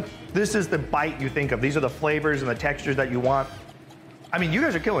pizza, this is the bite you think of. These are the flavors and the textures that you want. I mean, you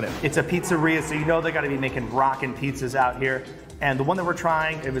guys are killing it. It's a pizzeria, so you know they gotta be making rockin' pizzas out here. And the one that we're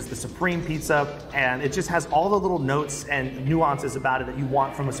trying, it was the Supreme Pizza, and it just has all the little notes and nuances about it that you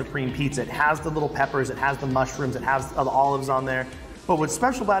want from a Supreme Pizza. It has the little peppers, it has the mushrooms, it has the olives on there. But what's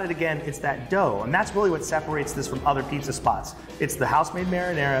special about it, again, it's that dough, and that's really what separates this from other pizza spots. It's the house-made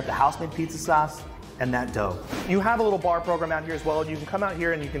marinara, the house-made pizza sauce, and that dough. You have a little bar program out here as well. You can come out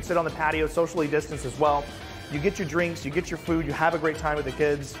here and you can sit on the patio, socially distanced as well. You get your drinks, you get your food, you have a great time with the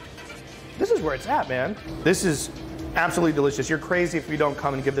kids. This is where it's at, man. This is absolutely delicious. You're crazy if you don't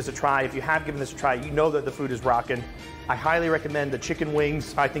come and give this a try. If you have given this a try, you know that the food is rocking. I highly recommend the chicken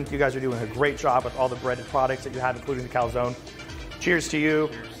wings. I think you guys are doing a great job with all the breaded products that you have, including the calzone. Cheers to you.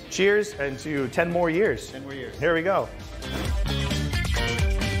 Cheers, and to 10 more years. 10 more years. Here we go.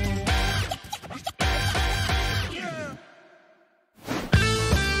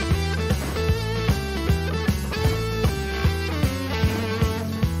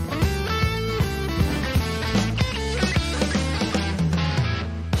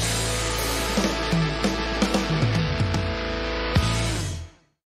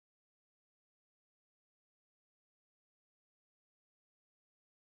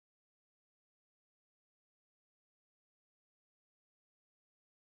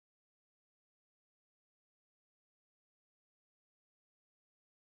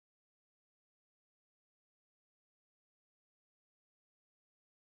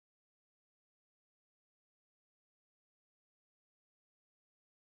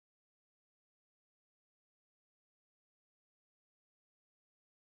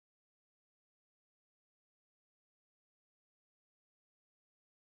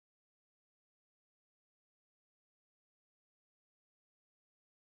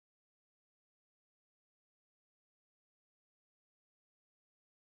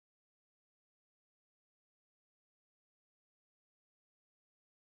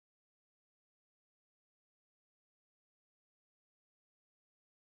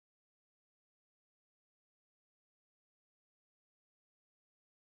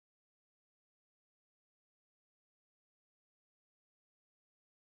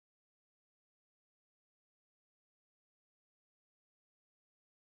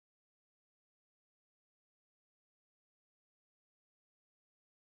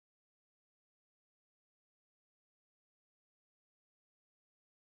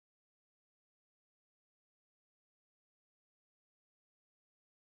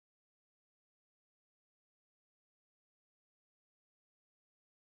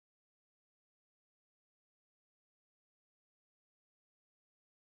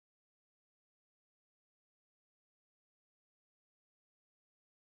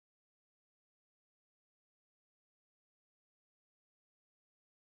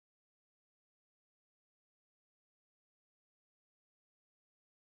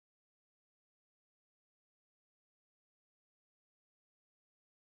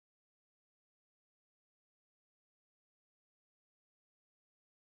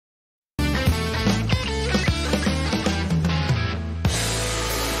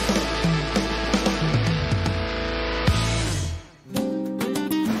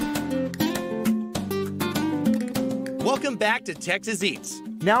 Welcome back to Texas Eats.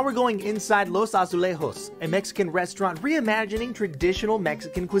 Now we're going inside Los Azulejos, a Mexican restaurant reimagining traditional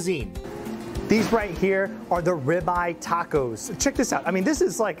Mexican cuisine. These right here are the ribeye tacos. Check this out. I mean, this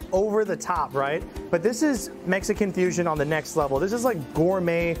is like over the top, right? But this is Mexican fusion on the next level. This is like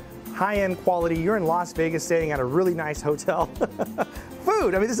gourmet, high-end quality. You're in Las Vegas staying at a really nice hotel.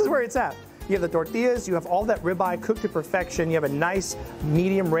 Food, I mean, this is where it's at. You have the tortillas, you have all that ribeye cooked to perfection. You have a nice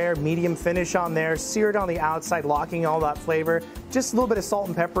medium rare, medium finish on there, seared on the outside, locking all that flavor. Just a little bit of salt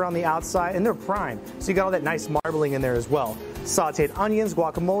and pepper on the outside, and they're prime. So you got all that nice marbling in there as well. Sauteed onions,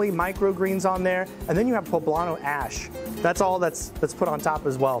 guacamole, microgreens on there, and then you have poblano ash. That's all that's put on top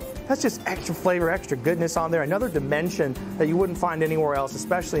as well. That's just extra flavor, extra goodness on there. Another dimension that you wouldn't find anywhere else,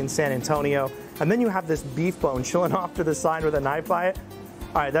 especially in San Antonio. And then you have this beef bone chilling off to the side with a knife by it.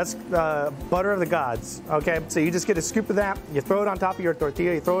 All right, that's butter of the gods, okay? So you just get a scoop of that, you throw it on top of your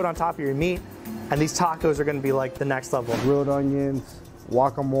tortilla, you throw it on top of your meat, and these tacos are gonna be like the next level. Grilled onions,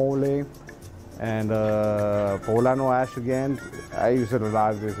 guacamole, and poblano ash again. I use it a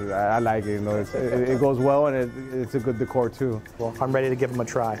lot. I like it, you know. It goes well, and it's a good decor too. Well, I'm ready to give them a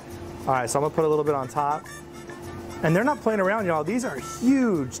try. All right, so I'm gonna put a little bit on top. And they're not playing around, y'all. These are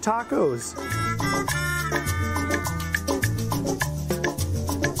huge tacos.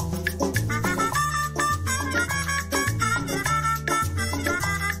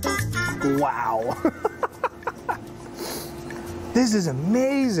 Wow. This is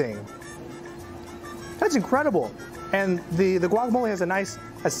amazing. That's incredible. And the guacamole has a nice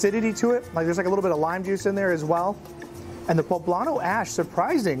acidity to it. Like there's like a little bit of lime juice in there as well. And the poblano ash,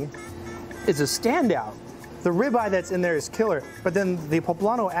 surprising, is a standout. The ribeye that's in there is killer, but then the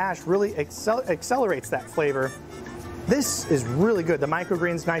poblano ash really accelerates that flavor. This is really good. The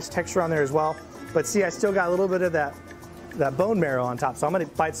microgreens, nice texture on there as well. But see, I still got a little bit of that bone marrow on top, so I'm gonna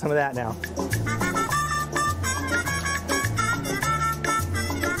bite some of that now.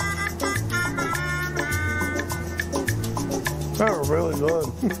 They're really good.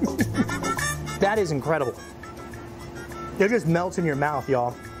 That is incredible. It just melts in your mouth,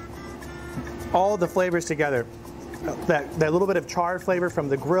 y'all. All the flavors together. That little bit of charred flavor from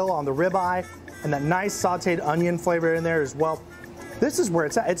the grill on the ribeye, and that nice sauteed onion flavor in there as well. This is where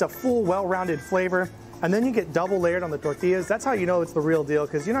it's at. It's a full, well-rounded flavor. And then you get double layered on the tortillas. That's how you know it's the real deal,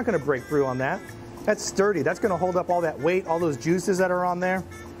 because you're not gonna break through on that. That's sturdy. That's gonna hold up all that weight, all those juices that are on there.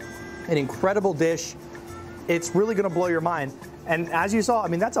 An incredible dish. It's really gonna blow your mind. And as you saw, I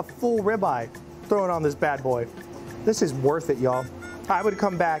mean, that's a full ribeye thrown on this bad boy. This is worth it, y'all. I would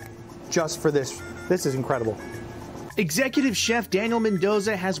come back just for this. This is incredible. Executive Chef Daniel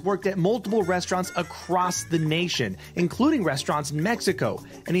Mendoza has worked at multiple restaurants across the nation, including restaurants in Mexico,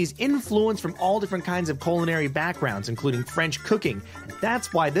 and he's influenced from all different kinds of culinary backgrounds, including French cooking. And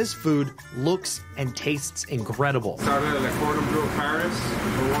that's why this food looks and tastes incredible. Started at Le Cordon Bleu Paris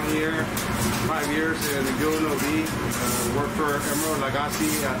for 1 year, 5 years in the UNLV, worked for Emerald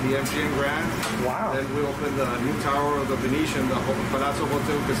Lagasse at the MGM Grand. Wow. Then we opened the new tower of the Venetian, the Palazzo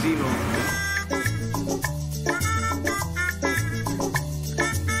Hotel Casino.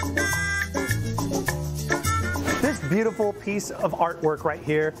 This beautiful piece of artwork right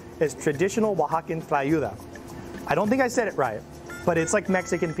here is traditional Oaxacan tlayuda. I don't think I said it right, but it's like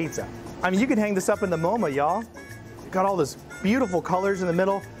Mexican pizza. I mean, you can hang this up in the MoMA, y'all. Got all those beautiful colors in the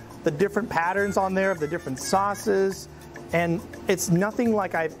middle, the different patterns on there of the different sauces, and it's nothing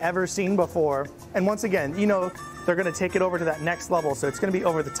like I've ever seen before. And once again, you know, they're gonna take it over to that next level, so it's gonna be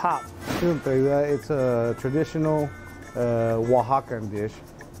over the top. It's a traditional Oaxacan dish.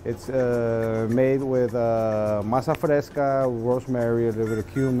 It's made with masa fresca, rosemary, a little bit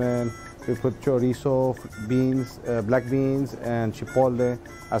of cumin. We put chorizo, beans, black beans, and chipotle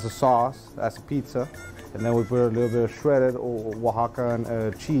as a sauce, as a pizza. And then we put a little bit of shredded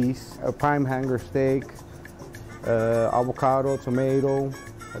Oaxacan cheese, a prime hanger steak, avocado, tomato,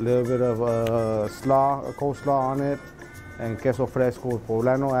 a little bit of coleslaw on it, and queso fresco with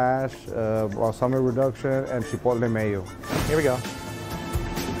poblano ash, balsamic reduction, and chipotle mayo. Here we go.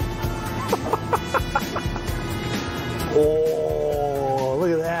 Oh,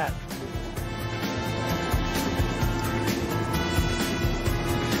 look at that.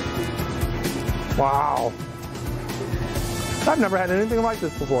 Wow. I've never had anything like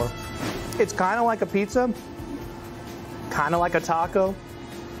this before. It's kind of like a pizza, kind of like a taco,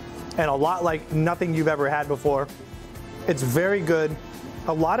 and a lot like nothing you've ever had before. It's very good.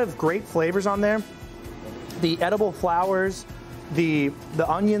 A lot of great flavors on there. The edible flowers, the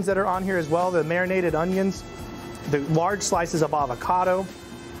onions that are on here as well, the marinated onions, the large slices of avocado,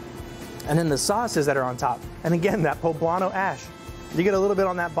 and then the sauces that are on top. And again, that poblano ash. You get a little bit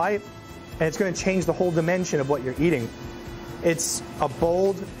on that bite, and it's going to change the whole dimension of what you're eating. It's a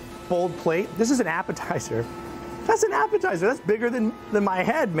bold plate. This is an appetizer. That's an appetizer. That's bigger than my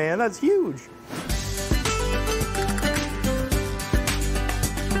head, man. That's huge.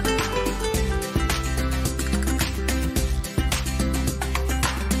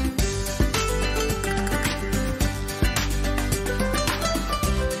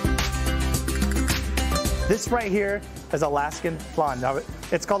 This right here is Alaskan flan. Now,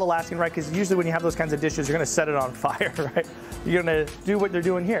 it's called Alaskan, right? Because usually when you have those kinds of dishes, you're going to set it on fire, right? You're going to do what they're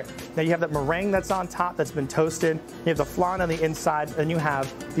doing here. Now you have that meringue that's on top that's been toasted. You have the flan on the inside, and you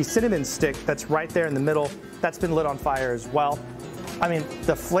have the cinnamon stick that's right there in the middle. That's been lit on fire as well. I mean,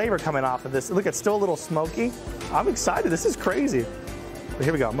 the flavor coming off of this, look, it's still a little smoky. I'm excited. This is crazy. But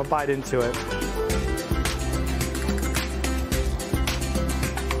here we go. I'm going to bite into it.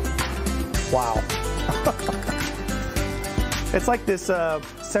 Wow. It's like this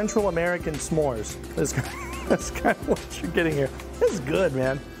Central American s'mores. That's kind of what you're getting here. This is good,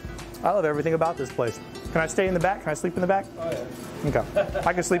 man. I love everything about this place. Can I stay in the back? Can I sleep in the back? Oh, yeah. Okay.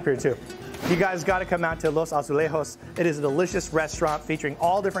 I can sleep here, too. You guys got to come out to Los Azulejos. It is a delicious restaurant featuring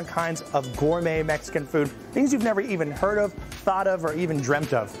all different kinds of gourmet Mexican food, things you've never even heard of, thought of, or even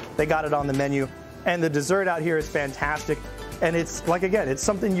dreamt of. They got it on the menu. And the dessert out here is fantastic. And it's, like, again, it's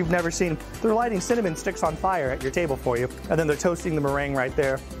something you've never seen. They're lighting cinnamon sticks on fire at your table for you, and then they're toasting the meringue right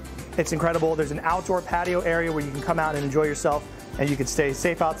there. It's incredible. There's an outdoor patio area where you can come out and enjoy yourself, and you can stay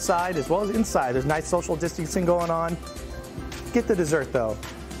safe outside as well as inside. There's nice social distancing going on. Get the dessert, though.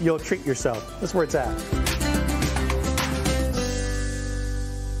 You'll treat yourself. That's where it's at.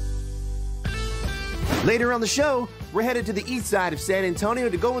 Later on the show, we're headed to the east side of San Antonio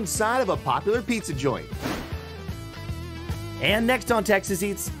to go inside of a popular pizza joint. And next on Texas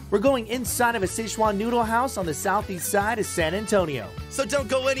Eats, we're going inside of a Sichuan noodle house on the southeast side of San Antonio. So don't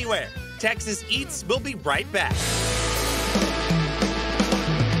go anywhere. Texas Eats will be right back.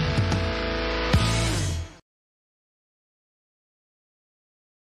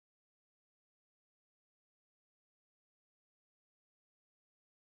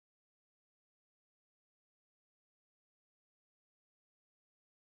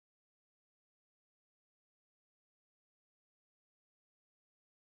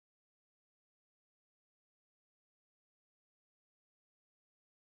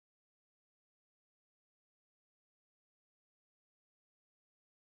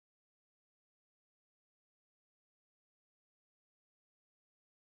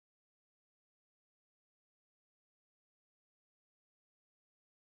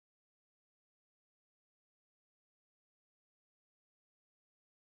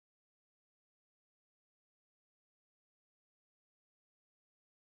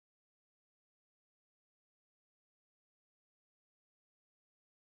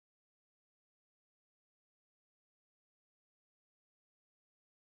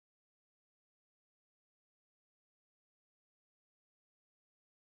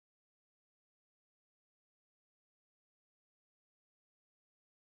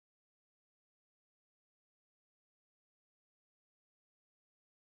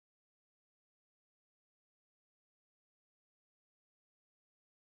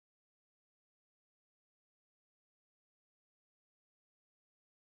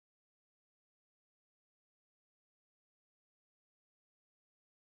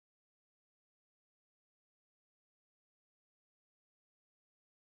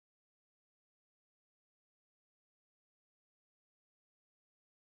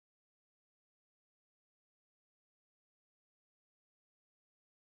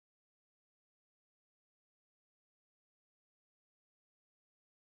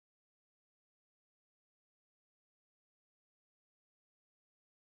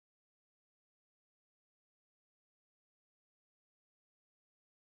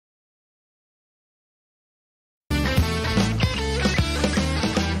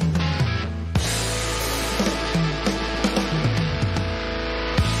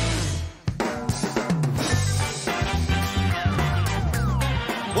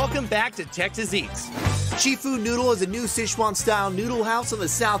 Welcome back to Texas Eats. Shifu Noodle is a new Sichuan-style noodle house on the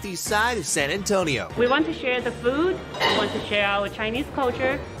southeast side of San Antonio. We want to share the food, we want to share our Chinese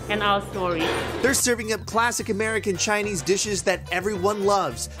culture and our stories. They're serving up classic American Chinese dishes that everyone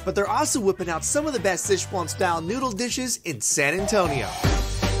loves, but they're also whipping out some of the best Sichuan-style noodle dishes in San Antonio.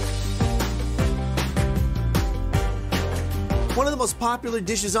 One of the most popular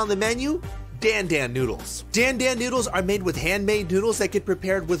dishes on the menu, Dan Dan noodles. Dan Dan noodles are made with handmade noodles that get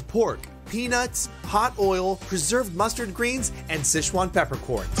prepared with pork, peanuts, hot oil, preserved mustard greens, and Sichuan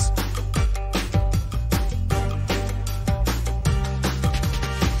peppercorns.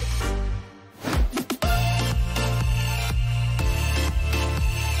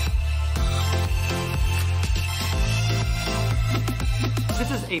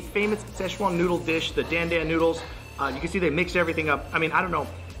 a famous Szechuan noodle dish, the Dan Dan noodles. You can see they mix everything up. I mean, I don't know.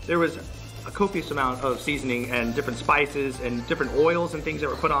 There was a copious amount of seasoning and different spices and different oils and things that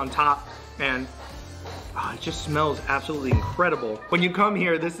were put on top. And it just smells absolutely incredible. When you come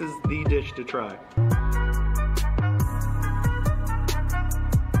here, this is the dish to try.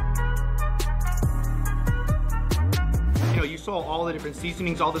 You know, you saw all the different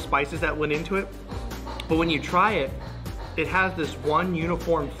seasonings, all the spices that went into it. But when you try it, it has this one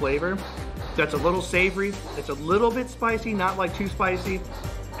uniform flavor that's a little savory, it's a little bit spicy, not like too spicy,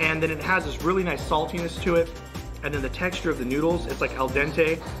 and then it has this really nice saltiness to it, and then the texture of the noodles, it's like al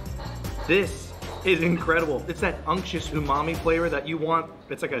dente. This is incredible. It's that unctuous umami flavor that you want.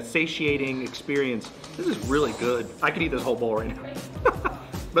 It's like a satiating experience. This is really good. I could eat this whole bowl right now.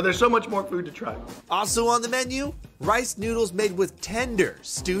 But there's so much more food to try. Also on the menu, rice noodles made with tender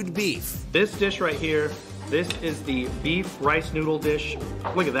stewed beef. This dish right here, this is the beef rice noodle dish.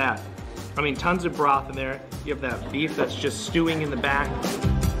 Look at that. I mean, tons of broth in there. You have that beef that's just stewing in the back.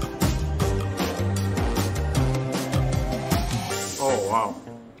 Oh, wow.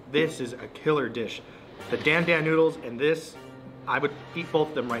 This is a killer dish. The Dan Dan noodles and this, I would eat both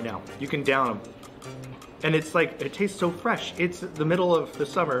of them right now. You can down them. And it's like, it tastes so fresh. It's the middle of the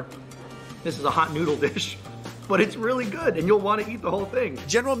summer. This is a hot noodle dish, but it's really good and you'll want to eat the whole thing.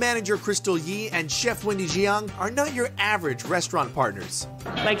 General Manager Crystal Yi and Chef Wendy Jiang are not your average restaurant partners.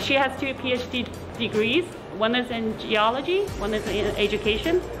 Like she has 2 PhD degrees. One is in geology, one is in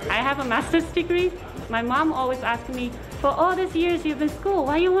education. I have a master's degree. My mom always asked me, for all these years you've been in school,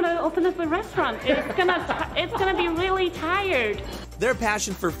 why you want to open up a restaurant? It's gonna be really tired. Their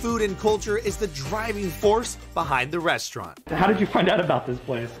passion for food and culture is the driving force behind the restaurant. How did you find out about this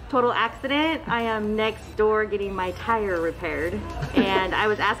place? Total accident. I am next door getting my tire repaired. And I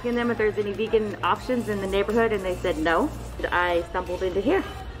was asking them if there's any vegan options in the neighborhood and they said no. I stumbled into here.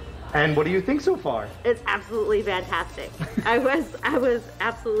 And what do you think so far? It's absolutely fantastic. I was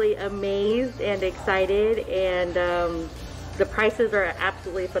absolutely amazed and excited, and the prices are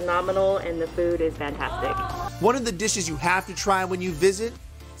absolutely phenomenal and the food is fantastic. One of the dishes you have to try when you visit,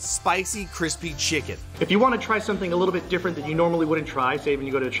 spicy crispy chicken. If you want to try something a little bit different that you normally wouldn't try, say when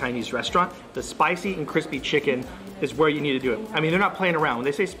you go to a Chinese restaurant, the spicy and crispy chicken is where you need to do it. I mean, they're not playing around. When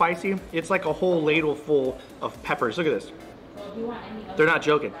they say spicy, it's like a whole ladle full of peppers. Look at this. They're not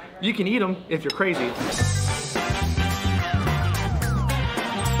joking. You can eat them if you're crazy.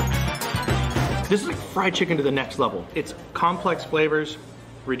 This is like fried chicken to the next level. It's complex flavors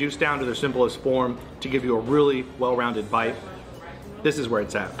reduced down to their simplest form to give you a really well-rounded bite. This is where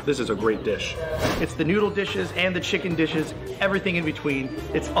it's at. This is a great dish. It's the noodle dishes and the chicken dishes, everything in between.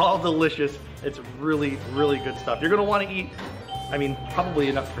 It's all delicious. It's really, really good stuff. You're gonna wanna eat, I mean, probably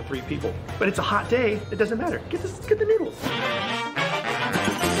enough for 3 people. But it's a hot day, it doesn't matter. Get the noodles.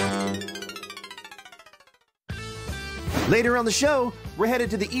 Later on the show, we're headed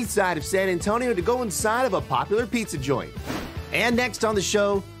to the east side of San Antonio to go inside of a popular pizza joint. And next on the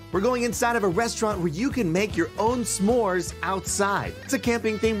show, we're going inside of a restaurant where you can make your own s'mores outside. It's a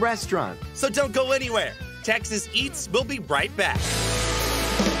camping-themed restaurant. So don't go anywhere. Texas Eats will be right back.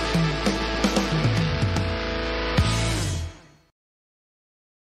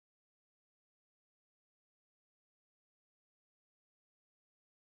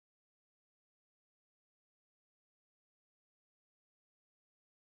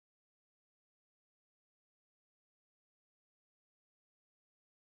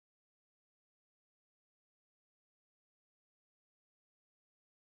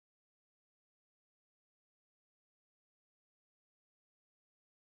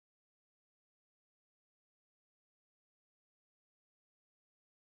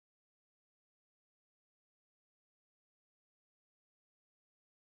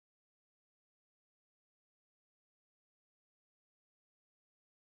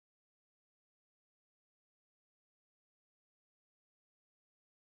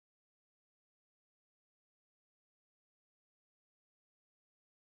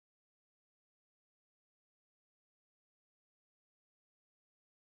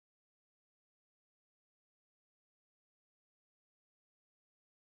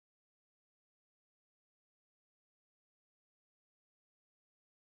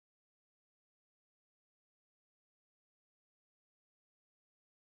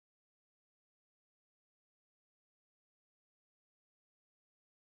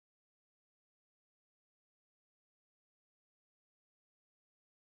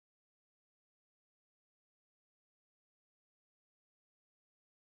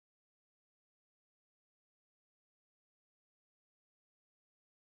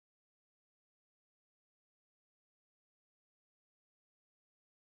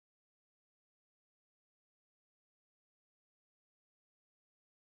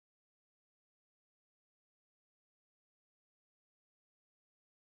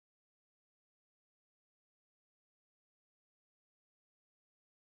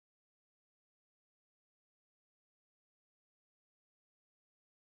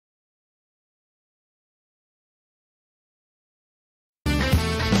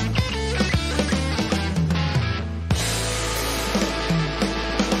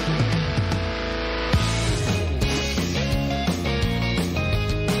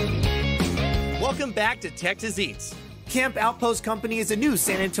 Welcome back to Texas Eats. Camp Outpost Company is a new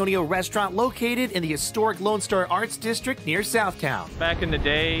San Antonio restaurant located in the historic Lone Star Arts District near Southtown. Back in the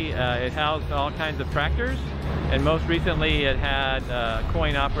day, it housed all kinds of tractors, and most recently it had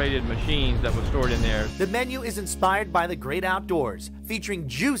coin-operated machines that were stored in there. The menu is inspired by the great outdoors, featuring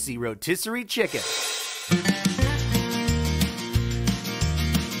juicy rotisserie chicken.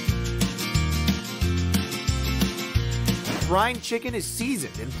 Brine chicken is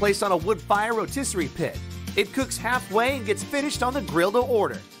seasoned and placed on a wood fire rotisserie pit. It cooks halfway and gets finished on the grill to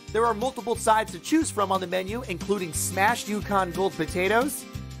order. There are multiple sides to choose from on the menu, including smashed Yukon Gold potatoes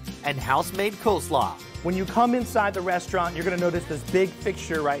and house-made coleslaw. When you come inside the restaurant, you're going to notice this big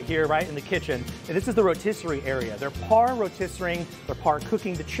fixture right here, right in the kitchen. And this is the rotisserie area. They're par rotisserie, they're par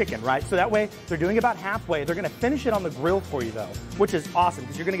cooking the chicken, right? So that way, they're doing about halfway. They're going to finish it on the grill for you, though, which is awesome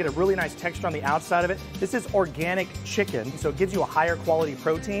because you're going to get a really nice texture on the outside of it. This is organic chicken, so it gives you a higher quality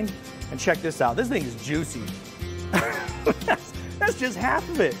protein. And check this out. This thing is juicy. That's just half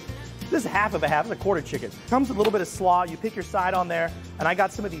of it. This is half of a half. It's a quarter chicken. Comes with a little bit of slaw. You pick your side on there. And I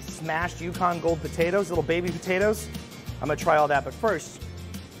got some of these smashed Yukon Gold potatoes, little baby potatoes. I'm going to try all that. But first,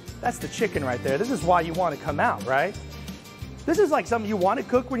 that's the chicken right there. This is why you want to come out, right? This is like something you want to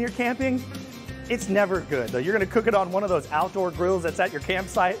cook when you're camping. It's never good, though. You're going to cook it on one of those outdoor grills that's at your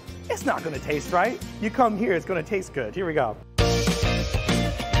campsite. It's not going to taste right. You come here, it's going to taste good. Here we go.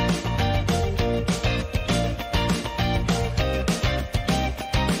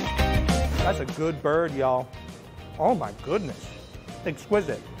 That's a good bird, y'all. Oh my goodness.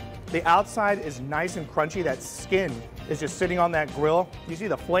 Exquisite. The outside is nice and crunchy. That skin is just sitting on that grill. You see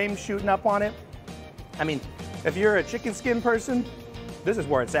the flame shooting up on it? I mean, if you're a chicken skin person, this is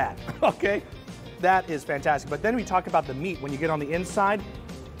where it's at, okay? That is fantastic. But then we talk about the meat. When you get on the inside,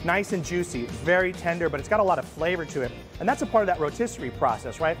 nice and juicy, very tender, but it's got a lot of flavor to it. And that's a part of that rotisserie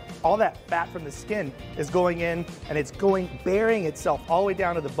process, right? All that fat from the skin is going in and it's burying itself all the way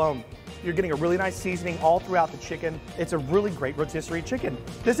down to the bone. You're getting a really nice seasoning all throughout the chicken. It's a really great rotisserie chicken.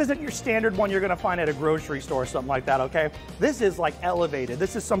 This isn't your standard one you're gonna find at a grocery store or something like that, okay? This is like elevated.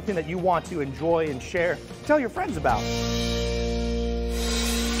 This is something that you want to enjoy and share. Tell your friends about.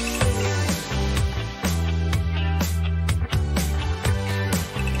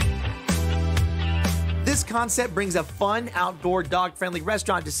 This concept brings a fun, outdoor, dog-friendly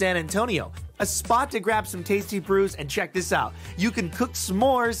restaurant to San Antonio. A spot to grab some tasty brews, and check this out. You can cook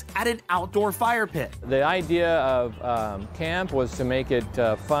s'mores at an outdoor fire pit. The idea of camp was to make it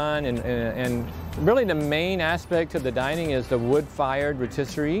fun, and really the main aspect of the dining is the wood-fired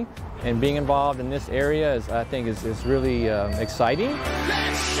rotisserie, and being involved in this area is, I think, is really exciting.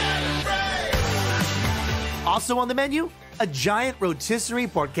 Also on the menu, a giant rotisserie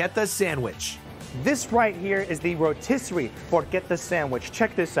porchetta sandwich. This right here is the rotisserie porchetta sandwich.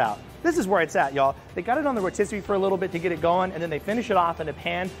 Check this out. This is where it's at, y'all. They got it on the rotisserie for a little bit to get it going, and then they finish it off in a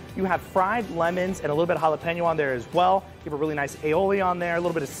pan. You have fried lemons and a little bit of jalapeno on there as well. You have a really nice aioli on there, a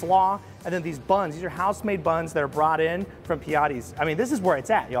little bit of slaw, and then these buns. These are house-made buns that are brought in from Piatti's. I mean, this is where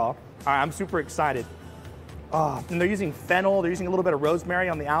it's at, y'all. All right, I'm super excited. Oh, and they're using fennel. They're using a little bit of rosemary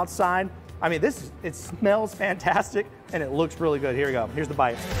on the outside. I mean, it smells fantastic, and it looks really good. Here we go. Here's the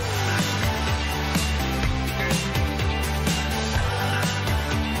bite.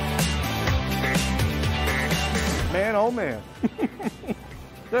 Man, oh man.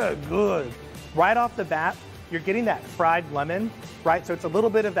 They're good. Right off the bat, you're getting that fried lemon, right? So it's a little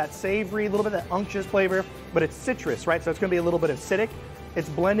bit of that savory, a little bit of that unctuous flavor, but it's citrus, right? So it's gonna be a little bit acidic. It's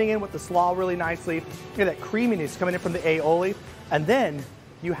blending in with the slaw really nicely. You get that creaminess coming in from the aioli. And then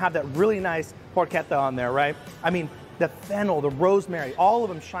you have that really nice porchetta on there, right? I mean, the fennel, the rosemary, all of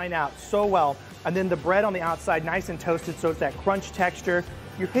them shine out so well. And then the bread on the outside, nice and toasted, so it's that crunch texture.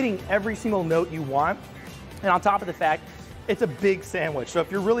 You're hitting every single note you want. And on top of the fact, it's a big sandwich. So if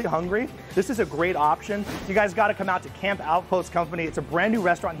you're really hungry, this is a great option. You guys got to come out to Camp Outpost Company. It's a brand new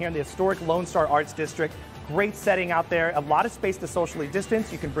restaurant here in the historic Lone Star Arts District. Great setting out there, a lot of space to socially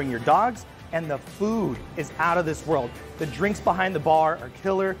distance. You can bring your dogs, and the food is out of this world. The drinks behind the bar are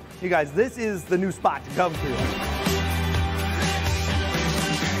killer. You guys, this is the new spot to come to.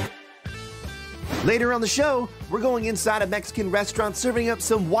 Later on the show, we're going inside a Mexican restaurant serving up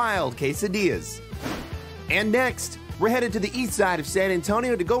some wild quesadillas. And next, we're headed to the east side of San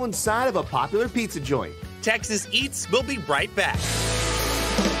Antonio to go inside of a popular pizza joint. Texas Eats will be right back.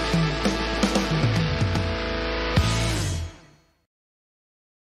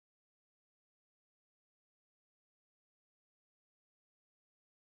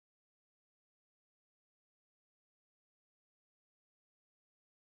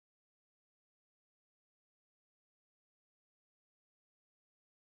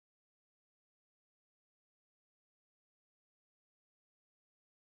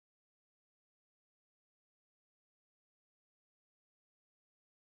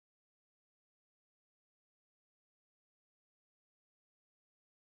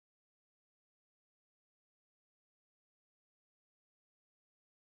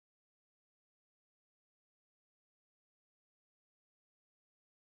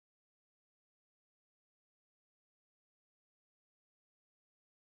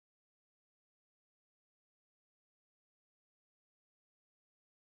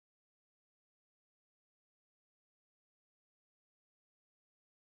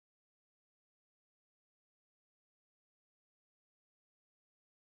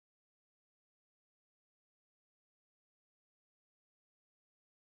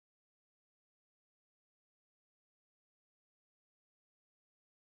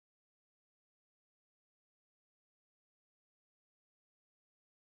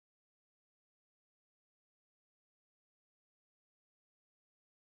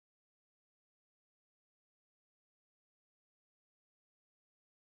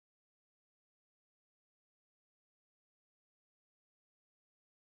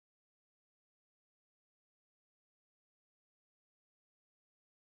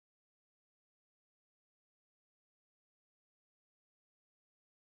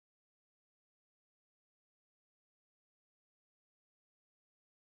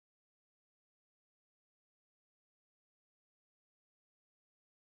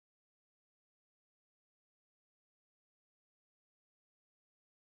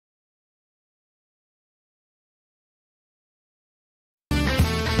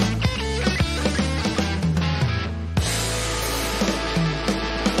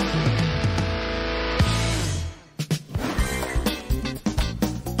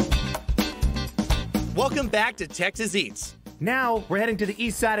 back to Texas Eats. Now, we're heading to the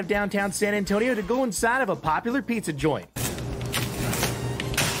east side of downtown San Antonio to go inside of a popular pizza joint.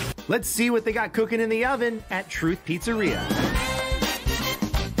 Let's see what they got cooking in the oven at Truth Pizzeria.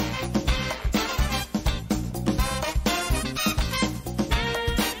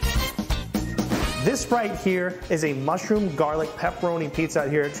 This right here is a mushroom garlic pepperoni pizza out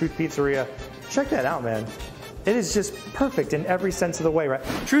here at Truth Pizzeria. Check that out, man. It is just perfect in every sense of the way, right?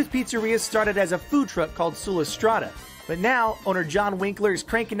 Truth Pizzeria started as a food truck called Sulistrata, but now owner John Winkler is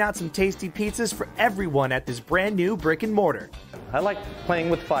cranking out some tasty pizzas for everyone at this brand new brick and mortar. I like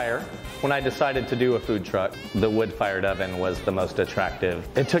playing with fire. When I decided to do a food truck, the wood-fired oven was the most attractive.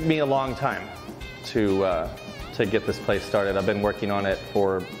 It took me a long time to get this place started. I've been working on it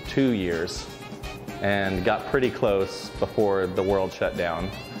for 2 years and got pretty close before the world shut down.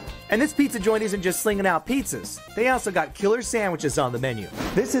 And this pizza joint isn't just slinging out pizzas. They also got killer sandwiches on the menu.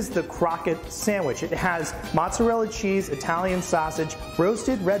 This is the Crockett sandwich. It has mozzarella cheese, Italian sausage,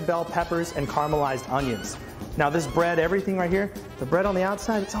 roasted red bell peppers, and caramelized onions. Now this bread, everything right here, the bread on the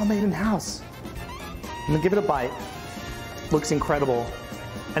outside, it's all made in-house. I'm gonna give it a bite. Looks incredible.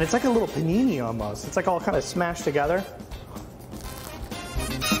 And it's like a little panini almost. It's like all kind of smashed together.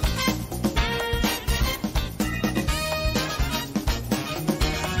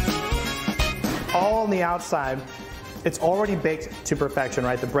 All on the outside, it's already baked to perfection,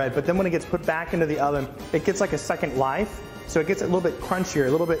 right, the bread, but then when it gets put back into the oven, it gets like a second life, so it gets a little bit crunchier,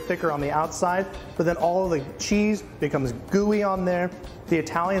 a little bit thicker on the outside, but then all of the cheese becomes gooey on there. The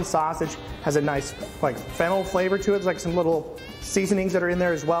Italian sausage has a nice like fennel flavor to it. There's like some little seasonings that are in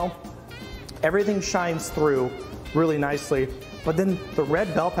there as well. Everything shines through really nicely, but then the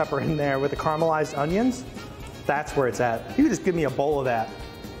red bell pepper in there with the caramelized onions, that's where it's at. You could just give me a bowl of that.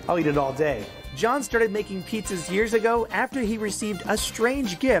 I'll eat it all day. John started making pizzas years ago after he received a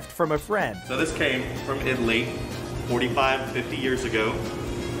strange gift from a friend. So this came from Italy 45, 50 years ago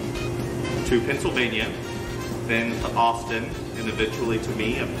to Pennsylvania, then to Austin, and eventually to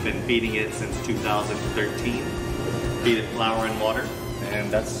me. I've been feeding it since 2013. Feed it flour and water, and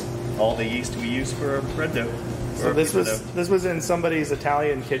that's all the yeast we use for our bread dough. So this was in somebody's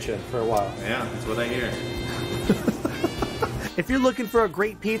Italian kitchen for a while. Yeah, that's what I hear. If you're looking for a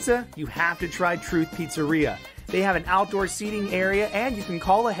great pizza, you have to try Truth Pizzeria. They have an outdoor seating area and you can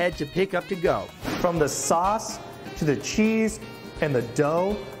call ahead to pick up to go. From the sauce to the cheese and the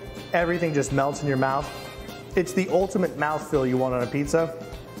dough, everything just melts in your mouth. It's the ultimate mouthfeel you want on a pizza.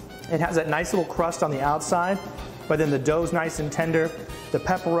 It has that nice little crust on the outside, but then the dough's nice and tender. The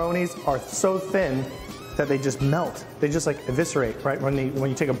pepperonis are so thin that they just melt. They just like eviscerate, right, when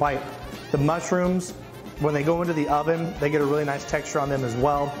you take a bite. The mushrooms, when they go into the oven, they get a really nice texture on them as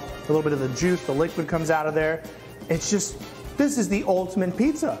well. A little bit of the juice, the liquid comes out of there. It's just, this is the ultimate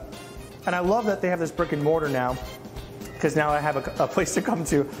pizza. And I love that they have this brick and mortar now, because now I have a place to come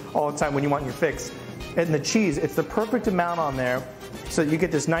to all the time when you want your fix. And the cheese, it's the perfect amount on there so that you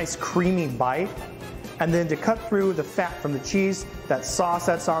get this nice creamy bite. And then to cut through the fat from the cheese, that sauce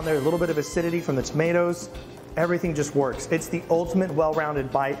that's on there, a little bit of acidity from the tomatoes, everything just works. It's the ultimate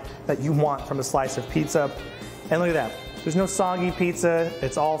well-rounded bite that you want from a slice of pizza. And look at that. There's no soggy pizza.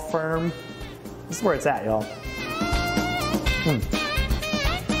 It's all firm. This is where it's at, y'all.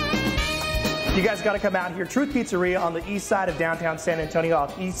 You guys got to come out here. Truth Pizzeria on the east side of downtown San Antonio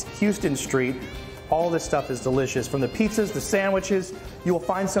off East Houston Street. All this stuff is delicious. From the pizzas, the sandwiches, you will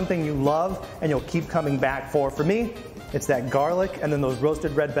find something you love and you'll keep coming back for. For me, it's that garlic and then those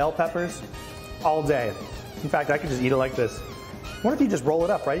roasted red bell peppers all day. In fact, I could just eat it like this. What if you just roll it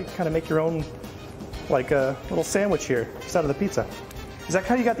up, right? You can kind of make your own, like a little sandwich here, just out of the pizza. Is that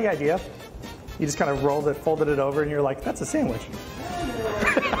how you got the idea? You just kind of rolled it, folded it over, and you're like, that's a sandwich.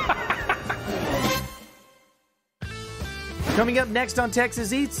 Coming up next on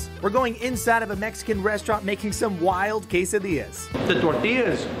Texas Eats, we're going inside of a Mexican restaurant making some wild quesadillas. The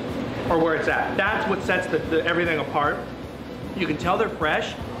tortillas are where it's at. That's what sets everything apart. You can tell they're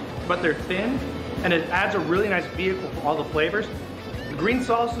fresh, but they're thin. And it adds a really nice vehicle for all the flavors. The green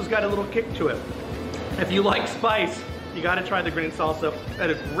salsa's got a little kick to it. If you like spice, you gotta try the green salsa.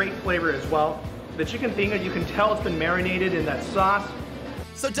 That is great flavor as well. The chicken tinga, you can tell it's been marinated in that sauce.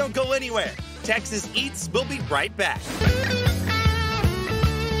 So don't go anywhere. Texas Eats will be right back.